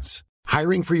returns.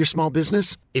 Hiring for your small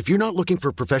business? If you're not looking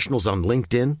for professionals on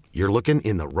LinkedIn, you're looking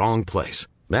in the wrong place.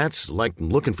 That's like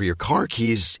looking for your car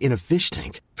keys in a fish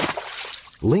tank.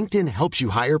 LinkedIn helps you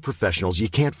hire professionals you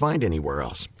can't find anywhere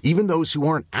else, even those who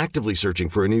aren't actively searching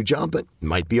for a new job but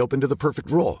might be open to the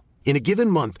perfect role. In a given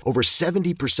month, over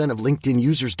 70% of LinkedIn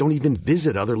users don't even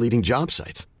visit other leading job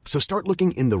sites. So start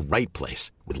looking in the right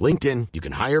place. With LinkedIn, you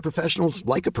can hire professionals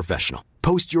like a professional.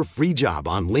 Post your free job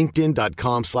on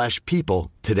linkedin.com/people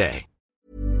today.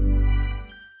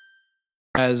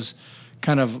 as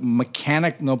kind of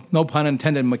no pun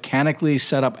intended, mechanically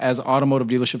set up as automotive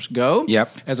dealerships go.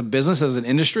 Yep. As a business, as an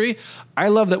industry. I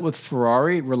love that with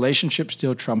Ferrari, relationship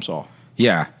still trumps all.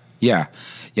 Yeah.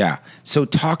 So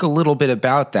talk a little bit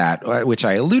about that, which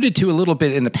I alluded to a little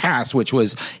bit in the past, which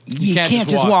was you can't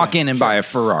just walk in and buy a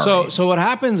Ferrari. So what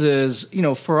happens is,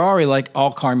 Ferrari, like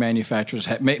all car manufacturers,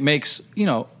 makes,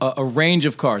 a range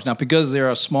of cars. Now, because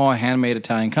they're a small handmade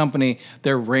Italian company,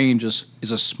 their range is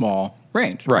a small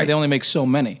range. Right. They only make so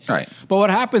many. Right. But what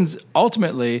happens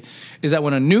ultimately is that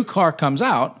when a new car comes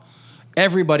out,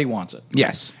 everybody wants it.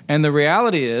 Yes. And the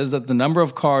reality is that the number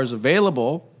of cars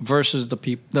available versus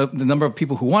the number of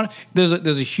people who want it, there's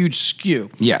a huge skew.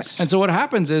 Yes. And so what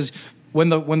happens is when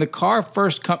the car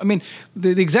first comes,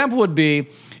 the example would be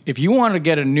if you wanted to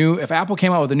get if Apple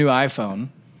came out with a new iPhone,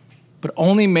 but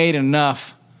only made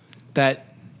enough that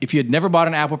if you had never bought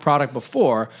an Apple product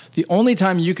before, the only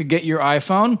time you could get your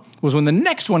iPhone was when the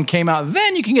next one came out.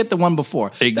 Then you can get the one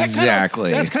before. Exactly.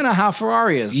 That's kind of how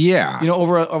Ferrari is. Yeah.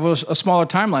 Over a smaller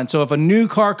timeline. So if a new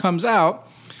car comes out,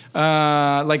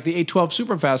 like the 812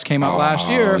 Superfast came out last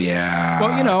year. Yeah.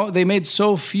 Well, they made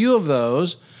so few of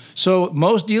those. So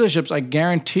most dealerships, I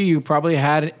guarantee you, probably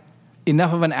had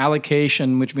enough of an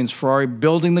allocation, which means Ferrari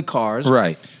building the cars,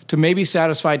 right, to maybe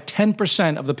satisfy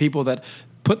 10% of the people that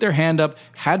put their hand up,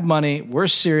 had money, were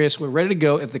serious, were ready to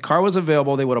go. If the car was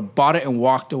available, they would have bought it and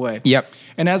walked away. Yep.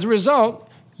 And as a result,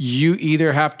 you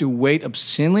either have to wait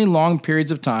obscenely long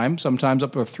periods of time, sometimes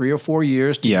up to 3 or 4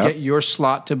 years to get your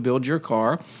slot to build your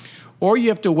car, or you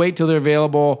have to wait till they're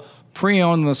available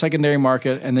pre-owned in the secondary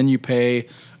market, and then you pay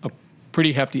a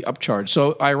pretty hefty upcharge.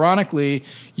 So ironically,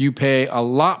 you pay a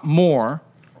lot more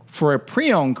for a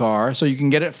pre-owned car so you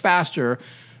can get it faster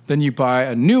than you buy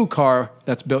a new car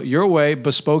that's built your way,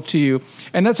 bespoke to you.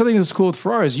 And that's something that's cool with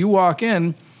Ferrari is you walk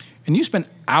in and you spend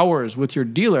hours with your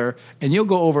dealer and you'll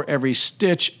go over every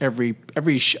stitch, everything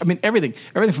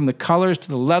from the colors to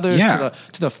the leathers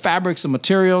to the fabrics, the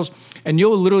materials, and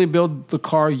you'll literally build the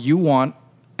car you want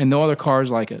and no other cars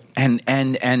like it. And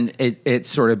it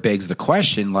sort of begs the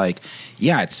question,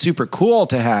 it's super cool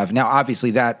to have. Now,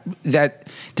 obviously, that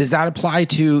does that apply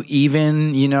to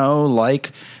even,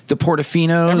 like the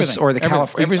Portofinos Everything. or the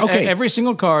California? Every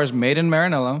single car is made in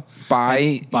Maranello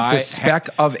by the spec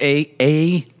of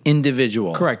a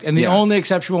individual. Correct. And the only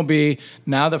exception will be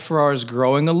now that Ferrari is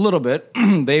growing a little bit,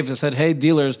 they've said, hey,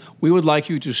 dealers, we would like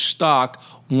you to stock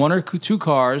 1 or 2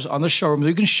 cars on the showroom so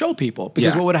you can show people.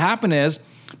 Because what would happen is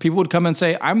people would come and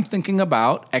say, I'm thinking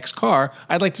about X car.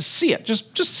 I'd like to see it.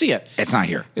 Just see it. It's not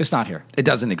here. It's not here. It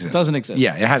doesn't exist.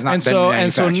 Yeah, it has not been manufactured.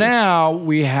 And so now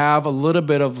we have a little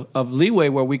bit of leeway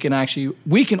where we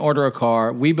can order a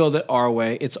car, we build it our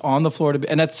way, it's on the floor,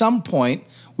 and at some point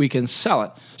we can sell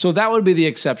it. So that would be the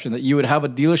exception, that you would have a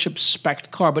dealership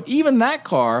spec car. But even that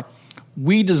car,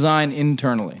 we design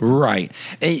internally. Right.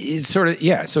 It's sort of,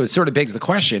 so it sort of begs the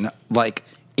question, like,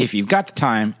 if you've got the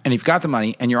time and you've got the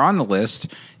money and you're on the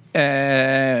list,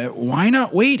 why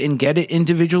not wait and get it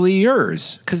individually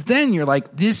yours? Because then you're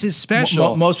like, this is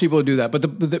special. Most people do that. But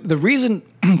the reason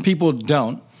people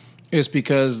don't is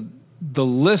because the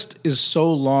list is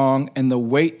so long and the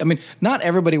wait. I mean, not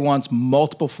everybody wants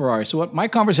multiple Ferraris. So my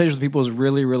conversation with people is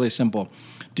really, really simple.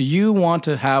 Do you want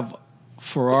to have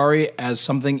Ferrari as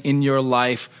something in your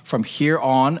life from here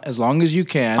on, as long as you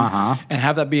can, and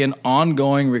have that be an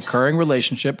ongoing, recurring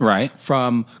relationship, right,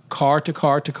 from car to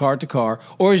car to car to car?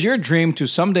 Or is your dream to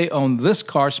someday own this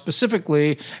car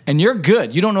specifically, and you're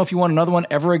good? You don't know if you want another one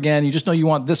ever again. You just know you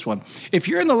want this one. If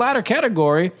you're in the latter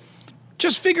category,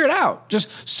 just figure it out. Just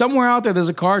somewhere out there's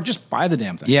a car, just buy the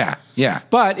damn thing. Yeah.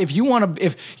 But if you want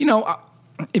to,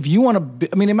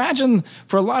 imagine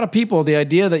for a lot of people the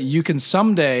idea that you can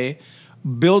someday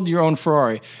build your own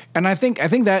Ferrari. And I think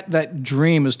that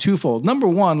dream is twofold. Number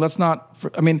one, let's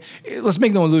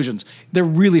make no illusions. They're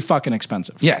really fucking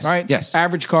expensive. Yes. Right? Yes.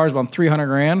 Average car is about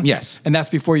 $300,000. Yes. And that's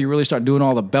before you really start doing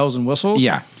all the bells and whistles.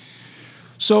 Yeah.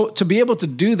 So to be able to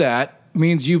do that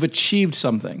means you've achieved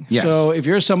something. Yes. So if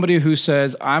you're somebody who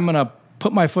says, I'm going to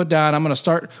put my foot down, I'm going to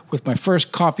start with my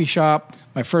first coffee shop,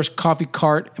 my first coffee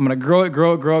cart. I'm going to grow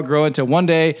it until one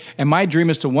day, and my dream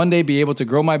is to one day be able to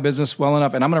grow my business well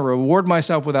enough, and I'm going to reward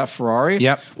myself with that Ferrari.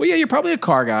 Yep. Well, yeah, you're probably a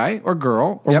car guy or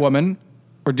girl or woman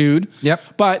or dude. Yep.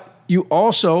 But you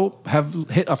also have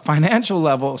hit a financial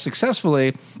level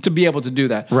successfully to be able to do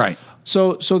that. Right.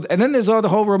 So, and then there's all the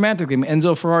whole romantic thing.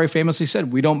 Enzo Ferrari famously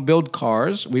said, we don't build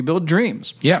cars, we build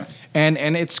dreams. Yeah. And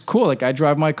it's cool. Like, I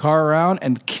drive my car around,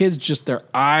 and kids just, their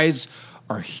eyes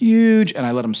are huge, and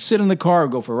I let them sit in the car or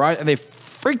go for a ride, and they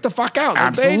freak the fuck out.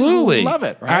 Absolutely. They love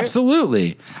it, right?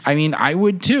 Absolutely. I mean, I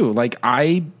would too. Like,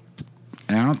 I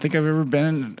don't think I've ever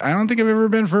been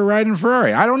for a ride in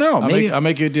Ferrari. I don't know. I'll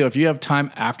make you a deal. If you have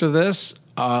time after this,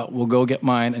 we'll go get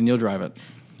mine, and you'll drive it.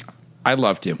 I'd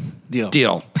love to.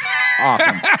 Deal.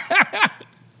 Awesome.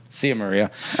 See you,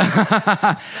 Maria.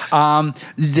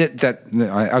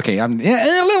 Okay.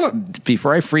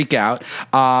 Before I freak out,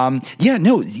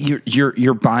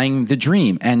 you're buying the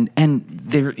dream, and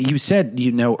there, you said,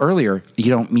 earlier,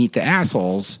 you don't meet the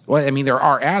assholes. Well, I mean, there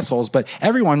are assholes, but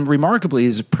everyone remarkably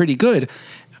is pretty good.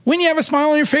 When you have a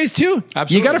smile on your face too,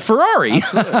 absolutely. You got a Ferrari.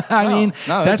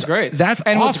 That's great. That's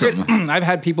awesome. I've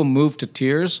had people move to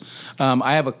tears.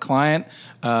 I have a client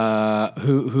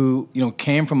who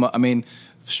came from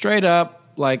straight up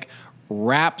like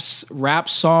rap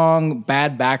song,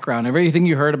 bad background. Everything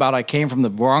you heard about, I came from the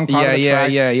wrong part of the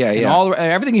tracks. And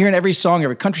everything you hear in every song,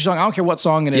 every country song, I don't care what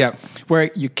song it is,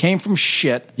 where you came from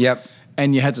shit. Yep.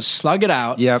 And you had to slug it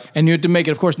out. Yep. And you had to make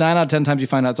it. Of course, 9 out of 10 times you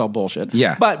find out it's all bullshit.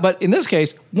 Yeah. But in this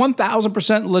case,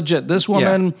 1,000% legit. This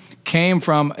woman came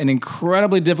from an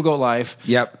incredibly difficult life.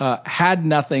 Yep. Had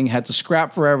nothing. Had to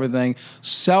scrap for everything.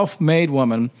 Self-made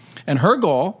woman. And her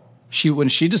goal, when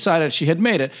she decided she had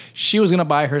made it, she was going to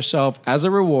buy herself as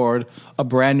a reward a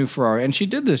brand new Ferrari, and she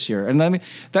did this year. And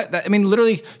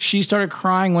literally, she started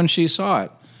crying when she saw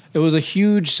it. It was a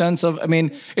huge sense of,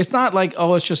 it's not like,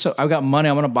 it's just, I've got money,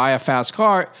 I'm going to buy a fast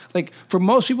car. Like, for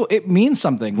most people, it means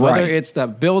something. Whether it's the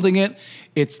building it,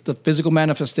 it's the physical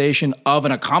manifestation of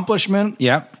an accomplishment.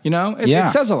 Yep.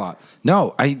 It says a lot.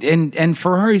 No, and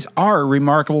Ferraris are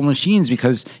remarkable machines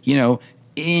because,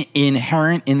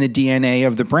 inherent in the DNA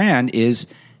of the brand is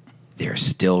they're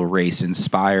still race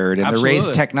inspired, and Absolutely. The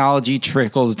race technology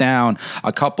trickles down.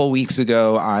 A couple weeks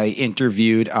ago, I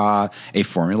interviewed a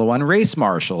Formula One race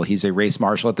marshal. He's a race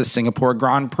marshal at the Singapore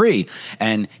Grand Prix,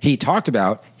 and he talked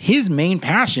about his main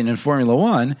passion in Formula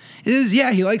One is,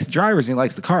 he likes the drivers and he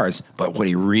likes the cars, but what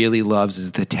he really loves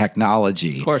is the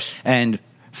technology. Of course. And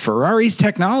Ferrari's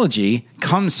technology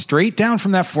comes straight down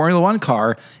from that Formula One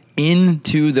car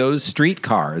into those street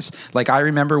cars. Like, I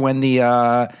remember when the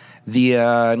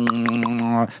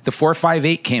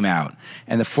 458 came out,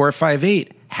 and the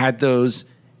 458 had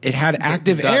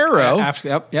active aero.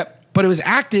 Yep. But it was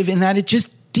active in that it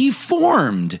just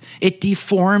deformed. It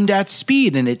deformed at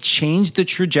speed and it changed the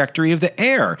trajectory of the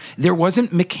air. There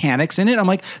wasn't mechanics in it. I'm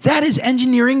like, that is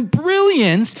engineering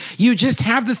brilliance. You just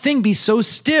have the thing be so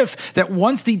stiff that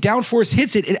once the downforce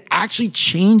hits it, it actually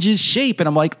changes shape. And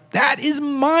I'm like, that is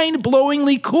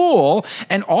mind-blowingly cool.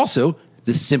 And also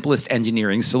the simplest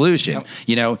engineering solution. Yep.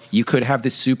 You know, you could have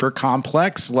this super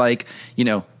complex, like, you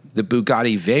know, the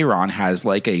Bugatti Veyron has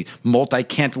like a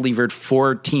multi-cantilevered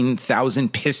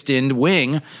 14,000 pistoned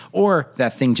wing, or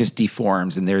that thing just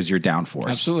deforms and there's your downforce.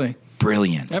 Absolutely.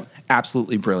 Brilliant. Yep.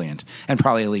 Absolutely brilliant. And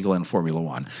probably illegal in Formula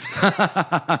One.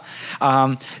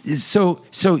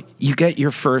 So you get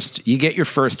your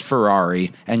first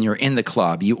Ferrari and you're in the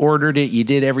club. You ordered it, you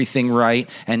did everything right,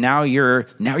 and now you're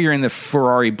in the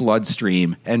Ferrari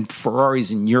bloodstream, and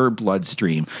Ferrari's in your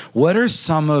bloodstream. What's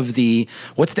the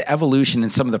evolution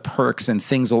and some of the perks and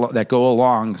things that go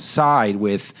alongside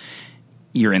with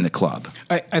you're in the club?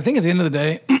 I think at the end of the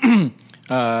day,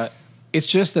 it's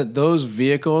just that those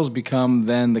vehicles become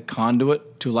then the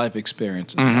conduit to life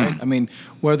experiences, right? I mean,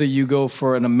 whether you go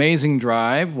for an amazing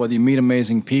drive, whether you meet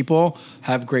amazing people,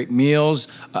 have great meals,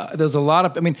 there's a lot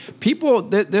of, people,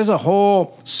 there's a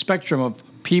whole spectrum of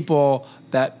people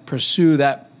that pursue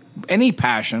that, any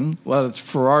passion, whether it's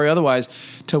Ferrari or otherwise,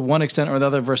 to one extent or the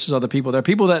other versus other people. There are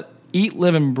people that eat,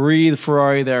 live, and breathe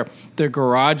Ferrari. Their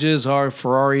garages are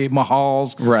Ferrari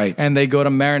mahals. Right. And they go to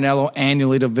Maranello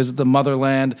annually to visit the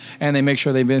motherland, and they make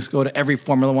sure they go to every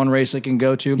Formula One race they can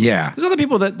go to. Yeah. There's other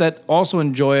people that also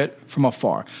enjoy it from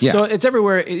afar. Yeah. So it's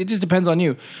everywhere. It just depends on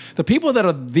you. The people that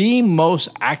are the most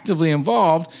actively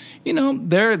involved, you know,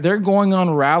 they're going on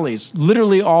rallies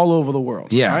literally all over the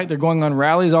world. Yeah. Right? They're going on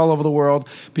rallies all over the world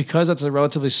because that's a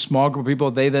relatively small group of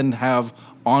people. They then have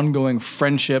ongoing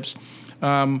friendships.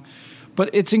 But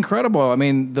it's incredible. I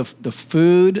mean, the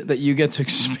food that you get to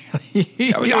experience.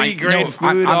 You eat great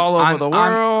food all over the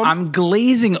world. I'm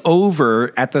glazing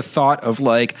over at the thought of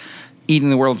like eating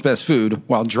the world's best food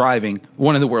while driving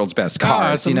one of the world's best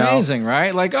cars. It's amazing,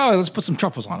 right? Like, let's put some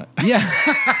truffles on it. Yeah.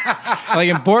 Like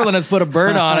in Portland, let's put a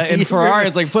bird on it. In Ferrari,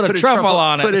 it's like put a truffle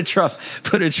on it. Put a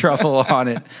truffle on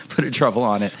it. Put a truffle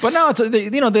on it. But no, it's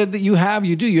you have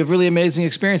really amazing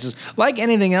experiences. Like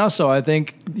anything else, though, I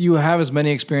think you have as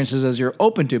many experiences as you're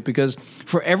open to, because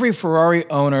for every Ferrari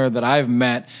owner that I've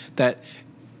met that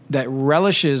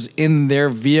relishes in their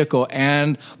vehicle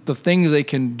and the things they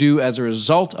can do as a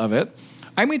result of it,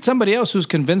 I meet somebody else who's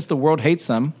convinced the world hates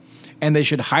them and they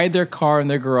should hide their car in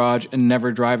their garage and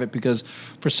never drive it because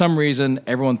for some reason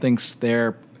everyone thinks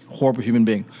they're a horrible human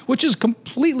being, which is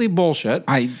completely bullshit.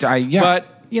 Yeah.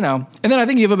 But, you know, and then I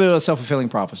think you have a bit of a self-fulfilling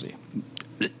prophecy.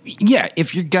 Yeah,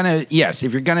 if you're gonna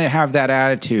have that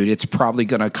attitude, it's probably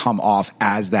gonna come off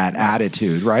as that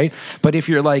attitude, right? But if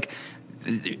you're like,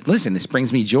 listen, this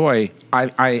brings me joy.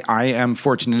 I am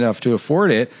fortunate enough to afford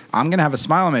it. I'm going to have a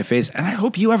smile on my face, and I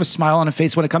hope you have a smile on a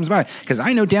face when it comes by, because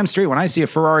I know damn straight when I see a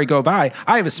Ferrari go by,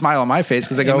 I have a smile on my face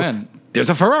because I go, there's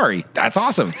a Ferrari. That's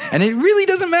awesome. And it really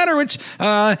doesn't matter which,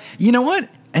 you know what?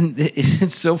 And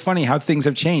it's so funny how things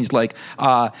have changed. Like,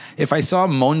 if I saw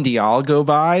Mondial go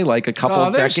by, like a couple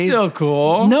of decades, still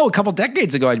cool. No, a couple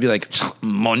decades ago, I'd be like,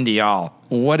 Mondial,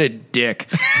 what a dick.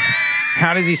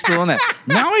 How does he still own that?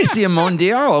 Now I see a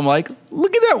Mondial. I'm like,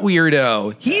 look at that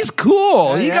weirdo. He's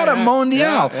cool. He got a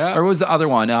Mondial. Yeah. Or what was the other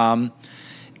one?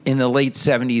 In the late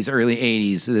 70s, early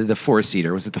 80s, the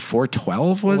four-seater. Was it the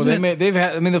 412,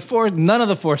 none of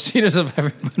the four-seaters have ever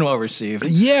been well received.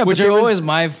 Yeah, which are always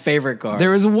my favorite cars. There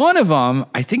was one of them,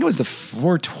 I think it was the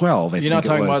 412. You're not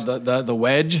talking about the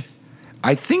wedge?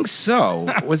 I think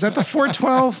so. Was that the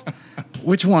 412?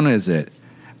 Which one is it?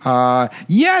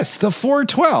 Yes, the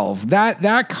 412.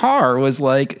 That car was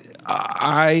like,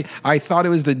 I thought it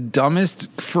was the dumbest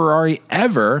Ferrari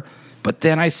ever, but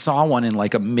then I saw one in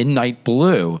like a midnight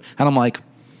blue, and I'm like,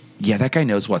 yeah, that guy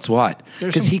knows what's what,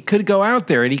 because he could go out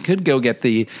there and he could go get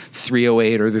the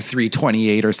 308 or the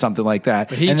 328 or something like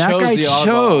that. And that guy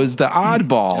chose the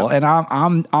oddball, and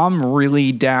I'm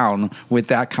really down with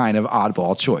that kind of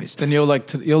oddball choice. Then you'll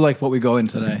like what we go in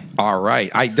today. All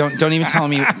right, don't even tell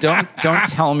me don't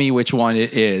tell me which one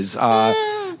it is.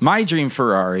 My dream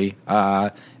Ferrari,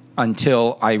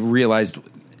 until I realized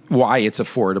why it's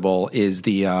affordable, is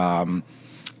the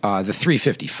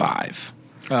 355.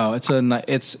 Oh, it's a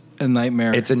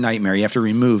nightmare. It's a nightmare. You have to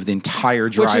remove the entire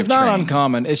drivetrain. Which is not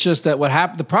uncommon. It's just that what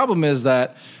happened. The problem is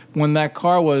that when that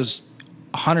car was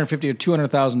 $150,000 or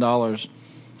 $200,000,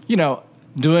 you know,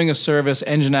 doing a service,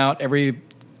 engine out every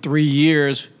 3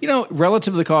 years, you know,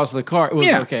 relative to the cost of the car, it was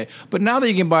okay. But now that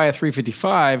you can buy a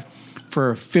 355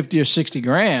 for $50 or $60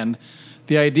 grand,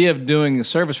 the idea of doing a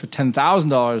service for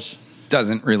 $10,000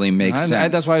 doesn't really make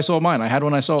sense. That's why I sold mine. I had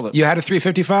when I sold it. You had a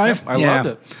 355? Yep, I loved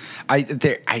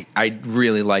it. I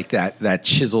really like that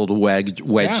chiseled wedge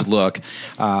look.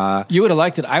 You would have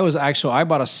liked it. I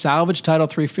bought a salvage title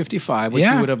 355, which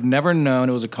you would have never known.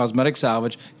 It was a cosmetic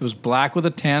salvage. It was black with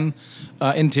a tan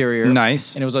interior.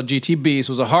 Nice. And it was a GTB, so it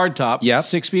was a hard top,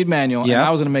 6-speed manual, and I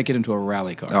was going to make it into a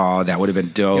rally car. Oh, that would have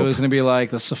been dope. It was going to be like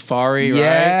the Safari, right?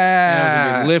 Yeah. And it was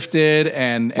going to be lifted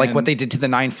and like what they did to the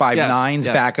 959s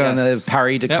back on the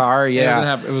Paris Dakar. Yep.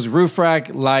 Yeah. It was roof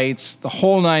rack, lights, the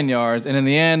whole 9 yards. And in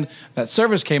the end, that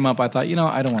service came up. I thought,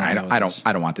 I don't want this.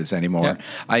 I don't want this anymore. Yeah.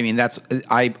 I mean,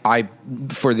 I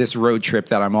for this road trip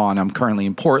that I'm on, I'm currently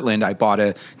in Portland. I bought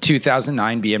a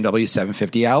 2009 BMW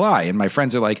 750 Li, and my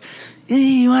friends are like,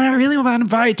 "You really want to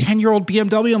buy a 10-year-old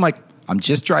BMW?" I'm like, I'm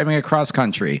just driving across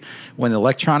country. When the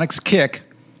electronics kick,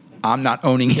 I'm not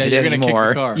owning it you're anymore. Gonna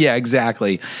kick the car. Yeah,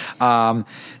 exactly.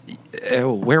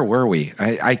 Where were we?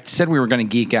 I said we were going to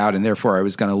geek out, and therefore I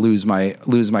was going to lose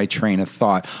my train of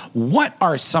thought. What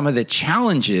are some of the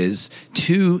challenges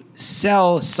to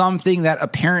sell something that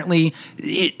apparently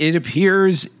it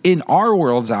appears in our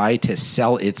world's eye to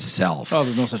sell itself? Oh,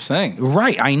 there's no such thing.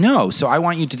 Right, I know. So I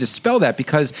want you to dispel that,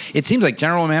 because it seems like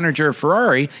general manager of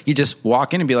Ferrari, you just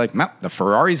walk in and be like, "No, the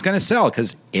Ferrari's going to sell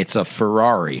because it's a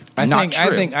Ferrari." I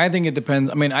think it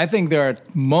depends. I mean, I think there are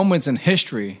moments in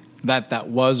history that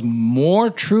was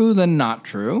more true than not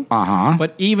true.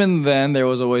 But even then, there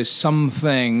was always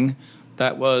something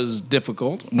that was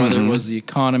difficult, whether it was the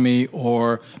economy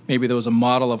or maybe there was a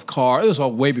model of car. It was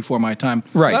all way before my time.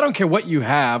 Right. But I don't care what you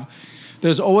have.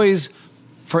 There's always,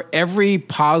 for every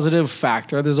positive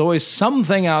factor, there's always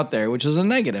something out there which is a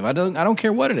negative. I don't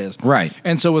care what it is. Right.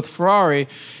 And so with Ferrari,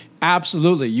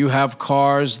 absolutely, you have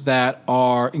cars that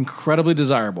are incredibly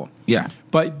desirable. Yeah.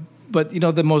 But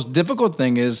the most difficult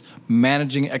thing is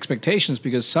managing expectations,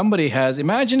 because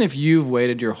imagine if you've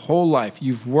waited your whole life,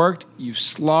 you've worked, you've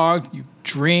slogged, you've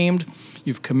dreamed,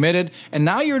 you've committed, and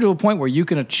now you're to a point where you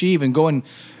can achieve and go and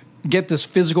get this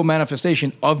physical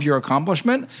manifestation of your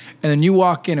accomplishment, and then you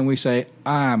walk in and we say,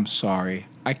 "I'm sorry,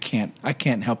 I can't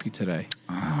help you today."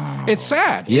 Oh, it's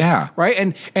sad. Yeah.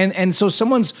 Right? And so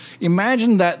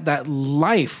imagine that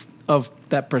life of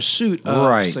that pursuit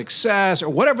of success or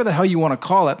whatever the hell you want to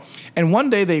call it. And one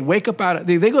day they wake up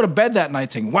they go to bed that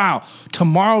night saying, "Wow,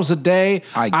 tomorrow's the day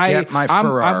I get my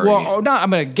Ferrari." I'm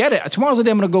going to get it. Tomorrow's the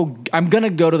day I'm going to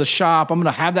go to the shop. I'm going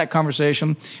to have that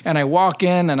conversation. And I walk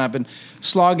in and I've been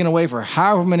slogging away for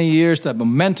however many years to that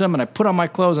momentum, and I put on my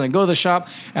clothes and I go to the shop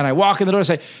and I walk in the door and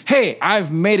say, "Hey,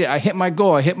 I've made it. I hit my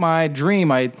goal. I hit my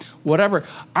dream. Whatever.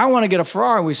 I want to get a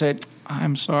Ferrari." And we say,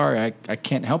 "I'm sorry, I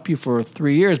can't help you for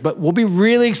 3 years, but we'll be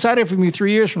really excited for you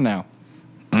 3 years from now."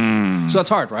 So that's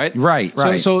hard, right?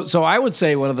 Right. So I would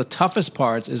say one of the toughest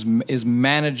parts is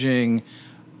managing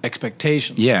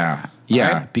expectations. Yeah.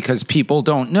 Right? Because people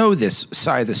don't know this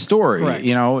side of the story. Right.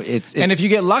 And if you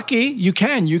get lucky, you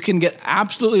can get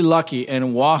absolutely lucky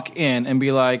and walk in and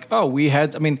be like, "Oh,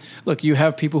 look, you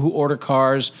have people who order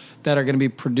cars that are going to be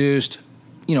produced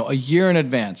a year in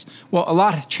advance." Well, a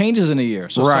lot changes in a year.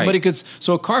 So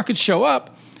a car could show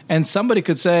up and somebody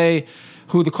could say,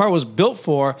 who the car was built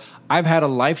for, "I've had a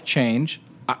life change.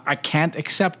 I can't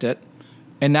accept it.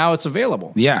 And now it's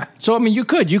available." Yeah. So,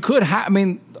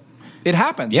 it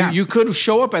happens. Yeah. You could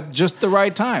show up at just the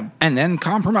right time. And then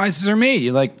compromises are made.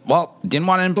 You're like, "Well, didn't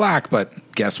want it in black, but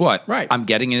guess what? Right. I'm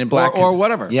getting it in black." Or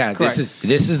whatever. Yeah, Correct.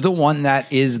 this is the one that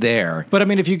is there. But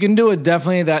if you can do it,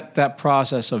 definitely that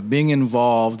process of being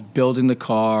involved, building the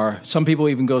car. Some people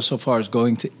even go so far as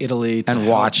going to Italy to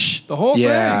watch the whole thing.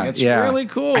 It's really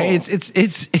cool.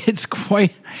 It's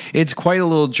quite a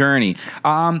little journey.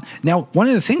 Now, one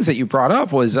of the things that you brought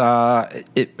up was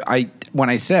when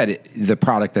I said the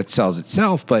product that sells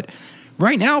itself, but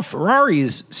right now Ferrari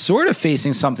is sort of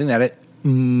facing something that it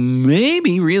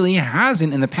maybe really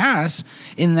hasn't in the past,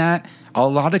 in that a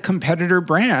lot of competitor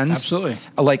brands, absolutely,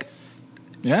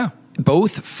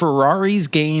 both Ferrari's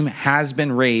game has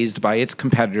been raised by its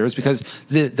competitors, because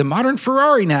the modern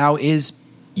Ferrari now is,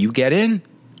 you get in,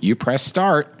 you press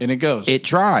start, and it goes. It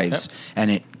drives,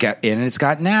 and it's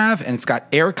got nav, and it's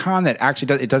got aircon that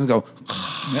actually doesn't go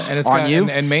on you.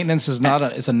 And maintenance is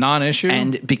it's a non-issue.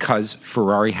 And because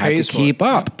Ferrari had to keep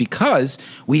up, because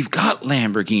we've got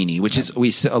Lamborghini, which is,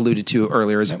 we alluded to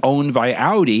earlier, is owned by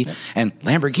Audi, and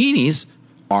Lamborghinis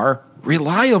are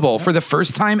reliable for the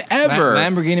first time ever.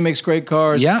 Lamborghini makes great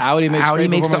cars. Yeah, Audi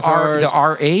makes the cars.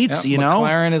 R8s. Yep.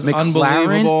 McLaren is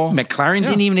unbelievable. McLaren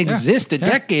didn't even exist a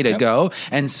decade ago,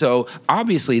 and so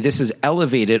obviously this has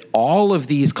elevated all of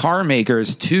these car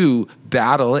makers to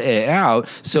battle it out.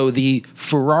 So the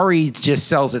Ferrari just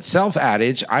sells itself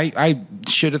adage, I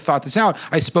should have thought this out.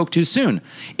 I spoke too soon.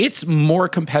 It's more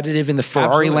competitive in the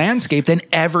Ferrari landscape than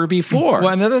ever before. Well,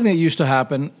 another thing that used to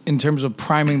happen in terms of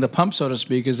priming the pump, so to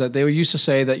speak, is that they used to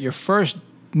say that your first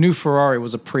new Ferrari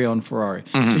was a pre-owned Ferrari.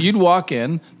 So you'd walk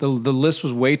in, the list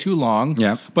was way too long,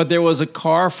 but there was a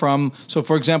car from, so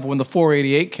for example, when the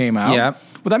 488 came out,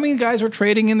 well, that means guys were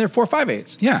trading in their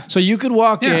 458s. Yeah. So you could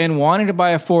walk in wanting to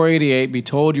buy a 488, be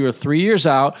told you were 3 years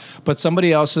out, but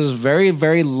somebody else's very,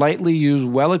 very lightly used,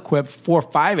 well-equipped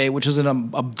 458, which is a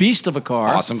beast of a car.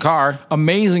 Awesome car.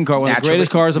 Amazing car. One of the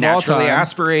greatest cars of all time. Naturally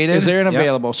aspirated. Is there and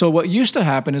available. So what used to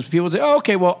happen is people would say, oh,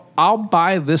 okay, well, I'll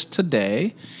buy this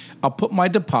today. I'll put my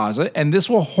deposit, and this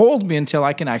will hold me until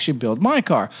I can actually build my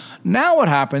car. Now what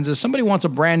happens is somebody wants a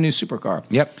brand new supercar.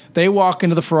 They walk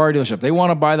into the Ferrari dealership. They want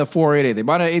to buy the 488. They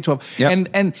buy an 812,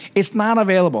 and it's not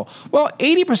available. Well,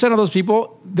 80% of those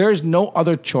people, there's no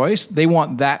other choice. They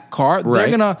want that car.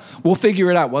 We'll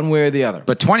figure it out one way or the other.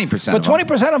 But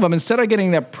 20% of them, instead of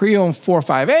getting that pre-owned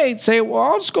 458, say, well,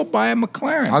 I'll just go buy a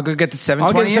McLaren. I'll go get the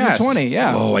 720. I'll get the 720,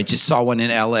 yeah. Oh, I just saw one in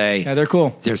L.A. Yeah, they're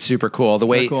cool. They're super cool. The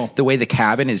way the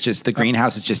cabin is just, the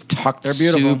greenhouse is just tucked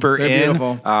super in. They're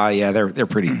beautiful. Yeah, they're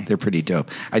pretty dope.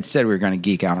 I said we were going to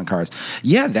geek out on cars.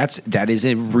 Yeah, that is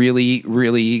a really,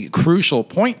 really crucial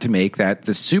point to make, that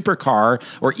the supercar,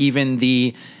 or even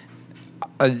the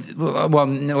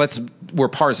we're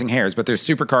parsing hairs, but there's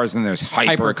supercars and there's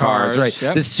hypercars, right?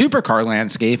 Yep. The supercar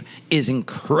landscape is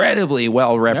incredibly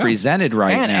well represented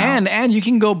right now. And you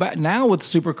can go back now with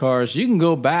supercars. You can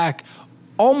go back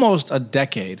almost a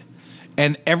decade,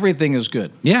 and everything is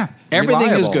good. Yeah, everything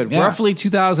reliable. is good. Yeah. Roughly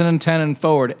 2010 and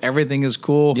forward, everything is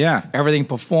cool. Yeah, everything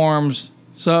performs.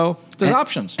 So there's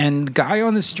options. And guy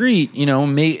on the street,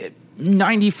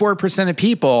 94% of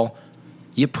people.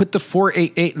 You put the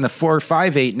 488 and the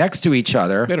 458 next to each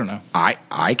other. They don't know.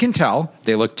 I can tell.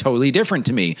 They look totally different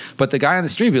to me. But the guy on the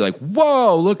street would be like,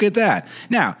 whoa, look at that.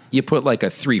 Now, you put like a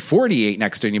 348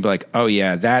 next to it and you'd be like, oh,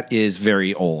 yeah, that is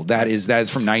very old. That is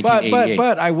from 1988.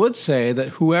 But I would say that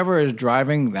whoever is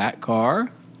driving that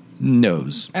car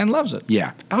knows and loves it.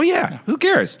 Yeah. Oh, yeah. Who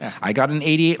cares? Yeah. I got an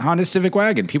 88 Honda Civic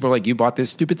wagon. People are like, you bought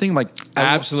this stupid thing? I'm like,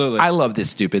 absolutely. I love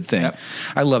this stupid thing. Yep.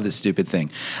 I love this stupid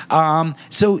thing.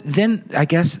 So then I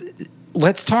guess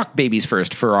let's talk babies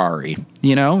first, Ferrari. Do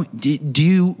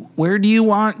you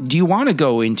want to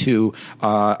go into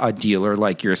a dealer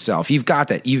like yourself? You've got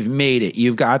that. You've made it.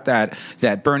 You've got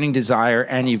that burning desire,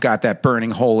 and you've got that burning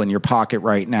hole in your pocket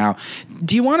right now.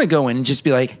 Do you want to go in and just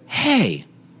be like, hey,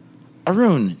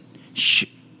 Arun,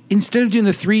 instead of doing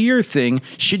the 3-year thing,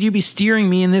 should you be steering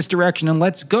me in this direction, and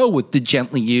let's go with the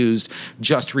gently used,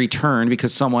 just returned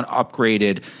because someone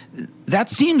upgraded? That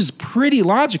seems pretty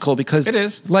logical, because it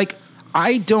is. Like,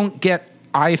 I don't get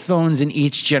iPhones in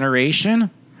each generation.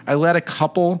 I let a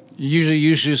couple. You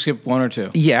usually skip one or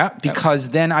two. Yeah, because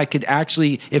then I could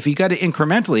actually, if you got it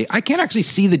incrementally, I can't actually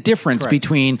see the difference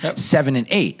between 7 and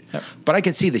 8. Yep. But I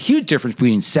can see the huge difference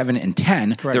between 7 and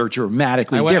 10. Correct. They're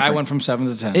dramatically different. I went from 7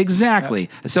 to 10. Exactly.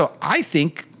 Yep. So I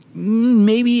think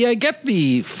maybe I get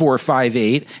the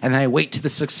 458, and then I wait to the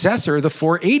successor, the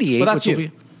 488. Well, that's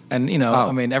you. And,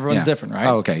 everyone's different, right?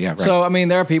 Oh, okay, yeah, right. So,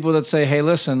 there are people that say, hey,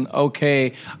 listen,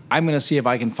 okay, I'm going to see if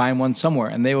I can find one somewhere.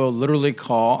 And they will literally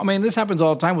call. This happens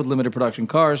all the time with limited production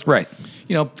cars. Right.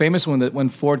 Famous when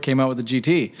Ford came out with the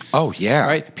GT. Oh, yeah.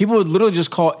 Right? People would literally just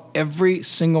call every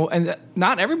single, and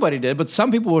not everybody did, but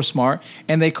some people were smart,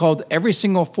 and they called every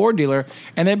single Ford dealer,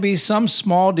 and there'd be some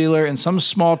small dealer in some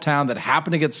small town that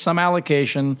happened to get some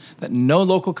allocation that no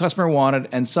local customer wanted,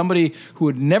 and somebody who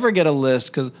would never get on a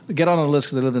list because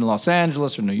they lived in Los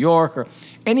Angeles or New York or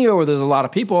anywhere where there's a lot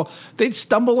of people, they'd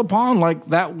stumble upon like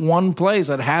that one place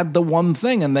that had the one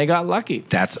thing, and they got lucky.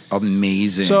 That's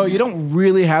amazing. So you don't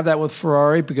really have that with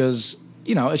Ferrari because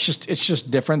it's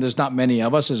just different. There's not many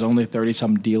of us. There's only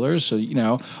 30-some dealers.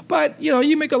 So, but,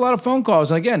 you make a lot of phone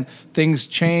calls. And again, things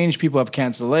change. People have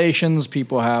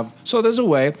cancellations. So there's a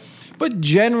way. But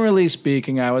generally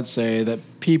speaking, I would say that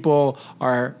people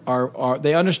are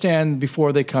they understand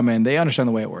before they come in. They understand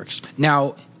the way it works.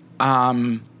 Now, a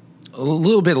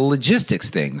little bit of logistics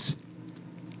things.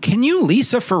 Can you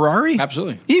lease a Ferrari?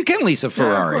 Absolutely. You can lease a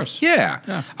Ferrari. Yeah, of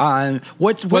course. Yeah.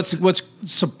 What's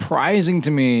surprising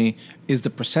to me is the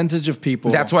percentage of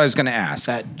people. That's what I was going to ask.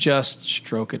 That just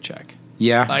stroke a check.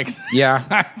 Yeah. Like,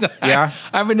 yeah. Yeah.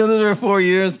 I've been doing this for 4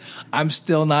 years. I'm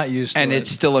still not used to it. And it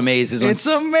still amazes. When it's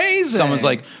amazing. Someone's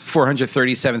like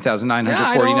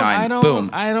 437,949. Boom.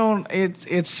 I don't.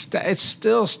 It's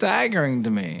still staggering to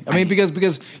me. I mean,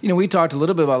 because we talked a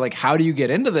little bit about like how do you get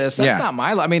into this? That's not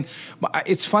my. I mean,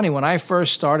 it's funny when I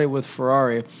first started with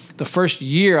Ferrari. The first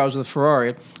year I was with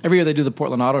Ferrari, every year they do the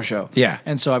Portland Auto Show. Yeah.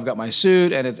 And so I've got my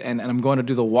suit and I'm going to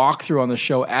do the walkthrough on the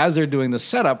show as they're doing the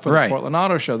setup for the Portland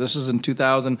Auto Show. This is in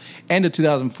 2000 end of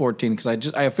 2014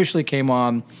 because I officially came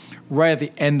on right at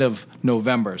the end of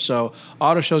November. So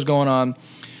auto show's going on.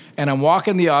 And I'm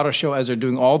walking the auto show as they're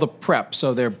doing all the prep.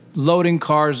 So they're loading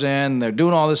cars in, they're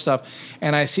doing all this stuff.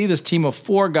 And I see this team of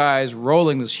 4 guys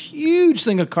rolling this huge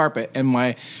thing of carpet. And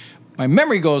my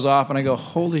memory goes off and I go,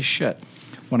 holy shit.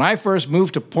 When I first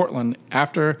moved to Portland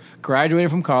after graduating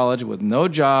from college with no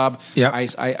job,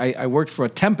 I worked for a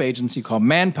temp agency called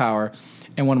Manpower.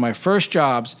 And one of my first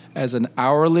jobs as an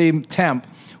hourly temp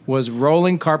was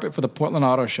rolling carpet for the Portland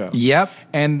Auto Show. Yep.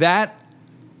 And that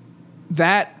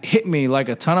hit me like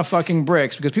a ton of fucking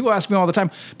bricks because people ask me all the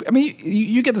time. I mean,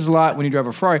 you get this a lot when you drive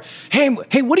a Ferrari. Hey,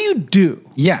 what do you do?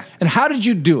 Yeah. And how did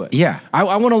you do it? Yeah. I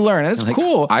want to learn. And it's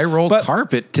cool. I rolled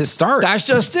carpet to start. That's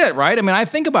just it, right? I mean, I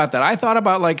think about that. I thought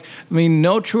about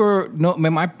no truer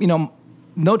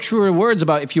words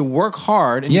about if you work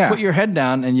hard and you put your head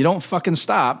down and you don't fucking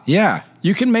stop. Yeah.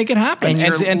 You can make it happen. And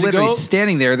you're literally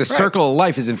standing there. The circle of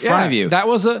life is in front of you. That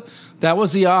was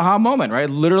the aha moment, right?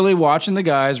 Literally watching the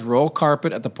guys roll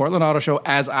carpet at the Portland Auto Show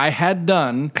as I had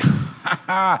done.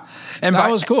 That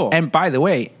was cool. And by the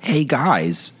way, hey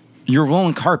guys, you're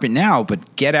rolling carpet now,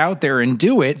 but get out there and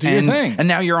do it. Do your thing. And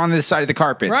now you're on this side of the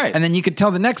carpet. Right. And then you could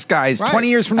tell the next guys, 20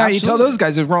 years from now, you tell those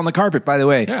guys who's rolling the carpet, by the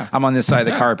way, I'm on this side of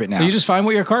the carpet now. So you just find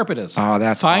what your carpet is. Oh,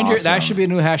 that's awesome. That should be a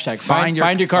new hashtag. Find your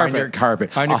carpet. Find your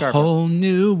carpet. Find your carpet. A whole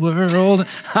new world.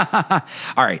 All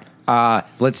right.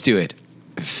 Let's do it.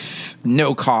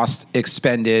 No cost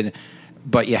expended,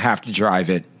 but you have to drive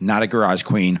it. Not a garage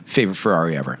queen. Favorite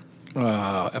Ferrari ever?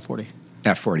 F40.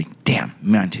 F40. Damn,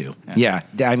 mine too. Yeah.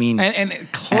 I mean, and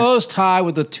close tie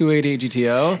with the 288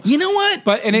 GTO. You know what?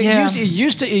 But it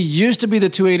used to be the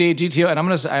 288 GTO, and I'm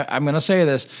gonna say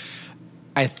this.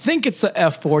 I think it's the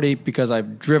F40 because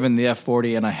I've driven the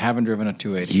F40 and I haven't driven a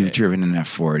 288. You've driven an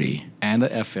F40 and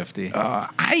an F50.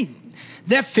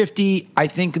 The F50.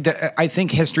 I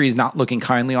think history is not looking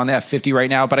kindly on the F50 right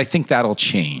now, but I think that'll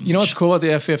change. You know what's cool about the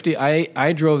F50?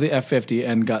 I drove the F50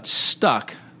 and got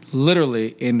stuck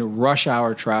literally in rush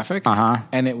hour traffic,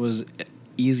 and it was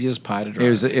easy as pie to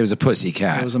drive. It was a pussy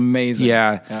cat. It was amazing.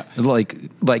 Yeah. Like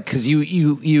because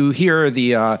you hear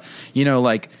the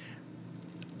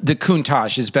the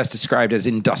Countach is best described as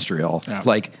industrial. Yeah.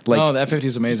 Like the F50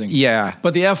 is amazing. Yeah.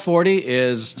 But the F40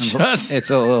 is just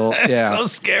it's a little so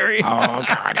scary. Oh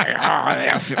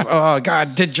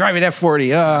god, to drive an F40.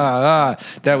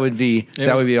 That would be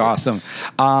awesome.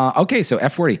 Okay, so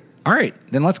F40. All right,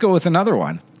 then let's go with another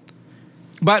one.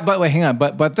 But wait, hang on.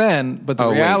 But the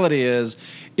reality is,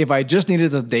 if I just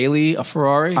needed a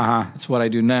Ferrari, that's what I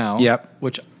do now. Yep.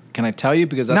 Which can I tell you?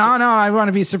 Because that's I want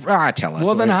to be surprised. Tell us.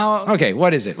 Well, then how? Okay,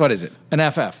 what is it?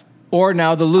 An FF. Or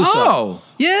now the Lusso. Oh,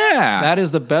 yeah. That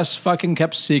is the best fucking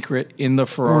kept secret in the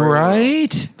Ferrari.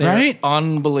 Right. They're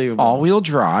unbelievable. All-wheel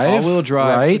drive.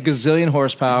 Right. Gazillion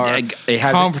horsepower. It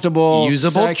has comfortable,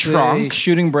 usable sexy, trunk.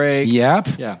 shooting brake.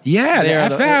 Yep. Yeah. Yeah,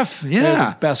 the FF. They're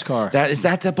the best car. Is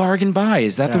that the bargain buy?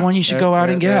 Is that the one you should go out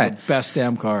and get? The best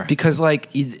damn car. Because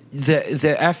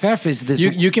the FF is this.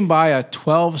 You can buy a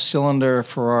 12-cylinder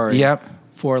Ferrari. Yep.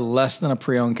 For less than a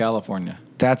pre-owned California.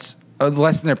 That's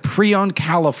less than a pre-owned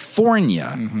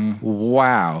California. Mm-hmm.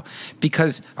 Wow.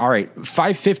 Because, all right,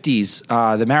 550s,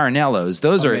 the Maranellos,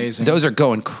 those are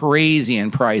going crazy in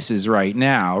prices right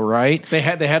now, right? They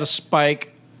had a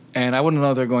spike, and I wouldn't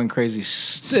know they're going crazy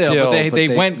still but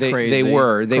they went crazy.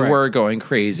 They were going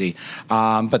crazy.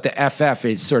 But the FF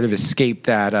has sort of escaped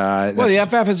that. Well, the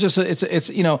FF is just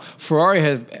it's Ferrari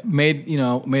had made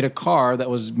a car that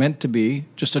was meant to be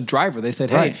just a driver. They said,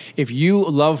 hey, if you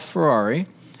love Ferrari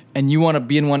and you want to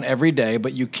be in one every day,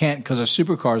 but you can't because our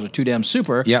supercars are too damn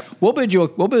super. Yep. We'll build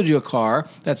you a car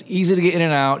that's easy to get in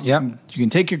and out. Yep. You can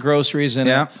take your groceries in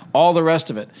it, all the rest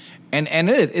of it. And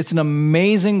it's an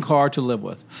amazing car to live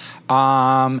with.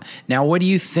 Now, what do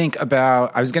you think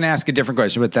about? I was going to ask a different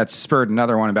question, but that spurred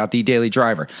another one about the daily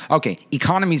driver. Okay,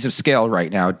 economies of scale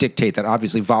right now dictate that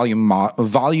obviously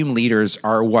volume leaders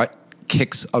are what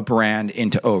kicks a brand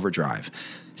into overdrive.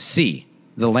 C,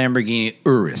 the Lamborghini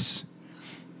Urus.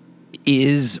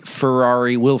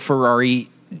 Will Ferrari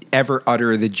ever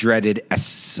utter the dreaded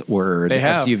S word,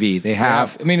 SUV. They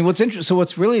have. I mean, what's interesting? So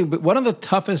what's really one of the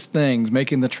toughest things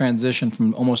making the transition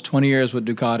from almost 20 years with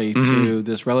Ducati to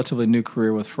this relatively new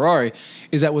career with Ferrari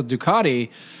is that with Ducati,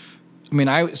 I mean,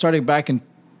 I started back in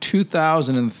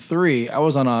 2003. I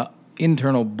was on a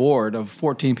internal board of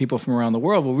 14 people from around the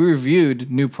world where we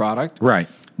reviewed new product, right,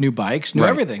 new bikes, new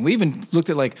everything. We even looked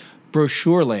at like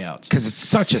brochure layouts because it's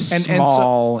such a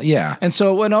small, and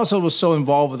so and also was so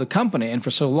involved with the company and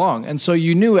for so long, and so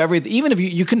you knew everything. Even if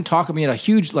you couldn't talk to me at a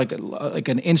huge like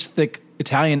an inch thick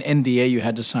Italian NDA you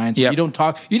had to sign, so you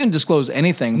didn't disclose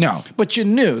anything. No, but you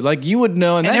knew, like you would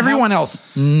know, and everyone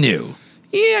else knew.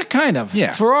 Yeah, kind of.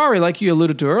 Yeah. Ferrari, like you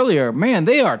alluded to earlier, man,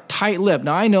 they are tight-lipped.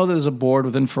 Now, I know there's a board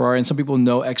within Ferrari, and some people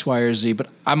know X, Y, or Z, but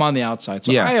I'm on the outside,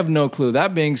 so I have no clue.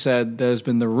 That being said, there's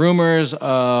been the rumors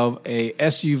of a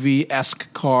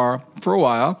SUV-esque car for a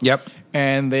while. Yep.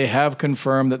 And they have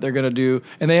confirmed that they're going to do,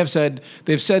 and they've said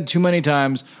too many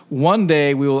times, one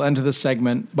day we will enter this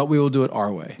segment, but we will do it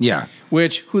our way. Yeah.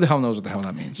 Which, who the hell knows what the hell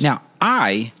that means? Now,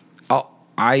 I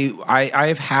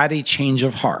have had a change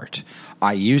of heart.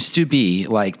 I used to be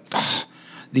like,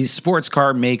 these sports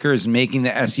car makers making the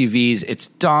SUVs, it's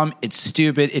dumb, it's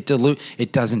stupid, it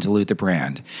doesn't dilute the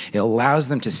brand. It allows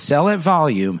them to sell at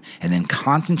volume and then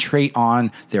concentrate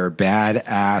on their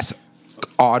badass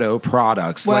auto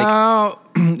products. Well,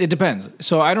 it depends.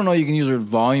 So I don't know. You can use the word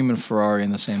volume and Ferrari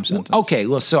in the same sentence. Okay,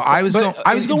 well, so I was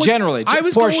going generally. I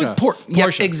was Porsche. going with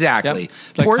Porsche. Yeah, exactly. Yep.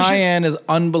 The Porsche, Cayenne is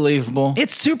unbelievable.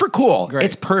 It's super cool. Great.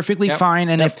 It's perfectly fine.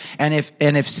 And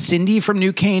if Cindy from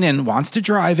New Canaan wants to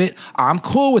drive it, I'm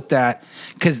cool with that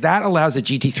because that allows a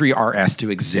GT3 RS to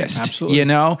exist. Absolutely. You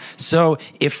know. So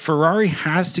if Ferrari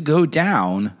has to go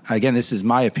down, again, this is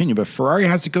my opinion, but Ferrari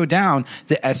has to go down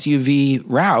the SUV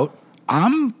route,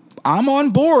 I'm on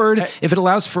board if it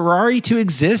allows Ferrari to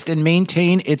exist and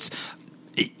maintain its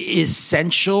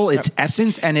essential, its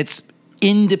essence, and its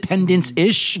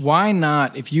independence-ish. Why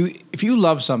not? If you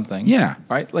love something,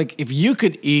 right? Like if you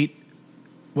could eat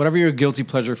whatever your guilty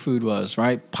pleasure food was,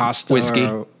 right? Pasta, whiskey.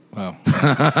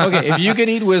 Okay, if you could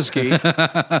eat whiskey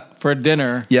for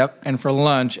dinner, and for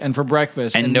lunch and for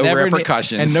breakfast, and no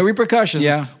repercussions,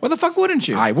 well, the fuck wouldn't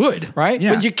you? I would, right?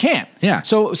 Yeah. But you can't. Yeah.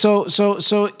 So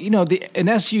you know, an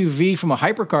SUV from a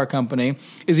hypercar company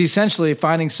is essentially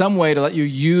finding some way to let you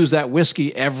use that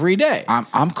whiskey every day.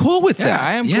 I'm cool with that.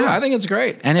 I am cool. I think it's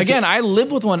great. And again, I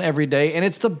live with one every day, and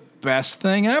it's the best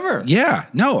thing ever. Yeah.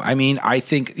 No, I mean, I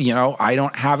think, you know, I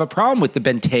don't have a problem with the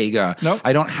Bentayga. Nope.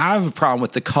 I don't have a problem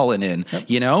with the Cullinan,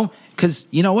 you know, because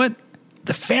you know what?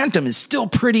 The Phantom is still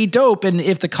pretty dope. And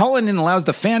if the Cullinan allows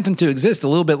the Phantom to exist a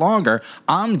little bit longer,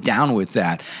 I'm down with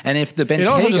that. And if the Bentayga... It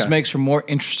also just makes for more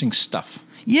interesting stuff.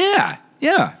 Yeah.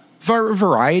 Yeah.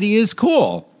 Variety is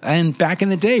cool. And back in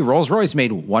the day, Rolls-Royce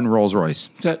made one Rolls-Royce.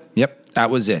 That's it. Yep.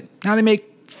 That was it. Now they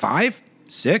make 5,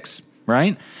 6...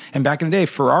 right? And back in the day,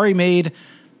 Ferrari made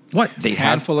what? They'd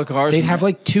handful of cars. They'd have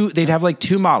like two. They'd have like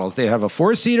two models. They'd have a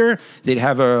 4-seater. They'd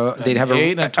have a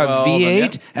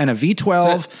V8 and a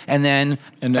V12, and then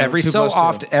every so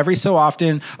often,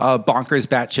 a bonkers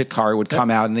batshit car would come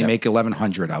out, and they make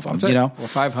 1,100 of them. You know, or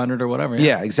 500 or whatever.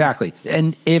 Yeah, exactly.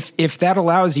 And if that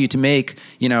allows you to make,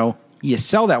 you know, you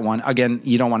sell that one, again,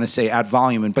 you don't want to say at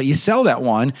volume, but you sell that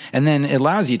one, and then it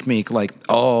allows you to make like,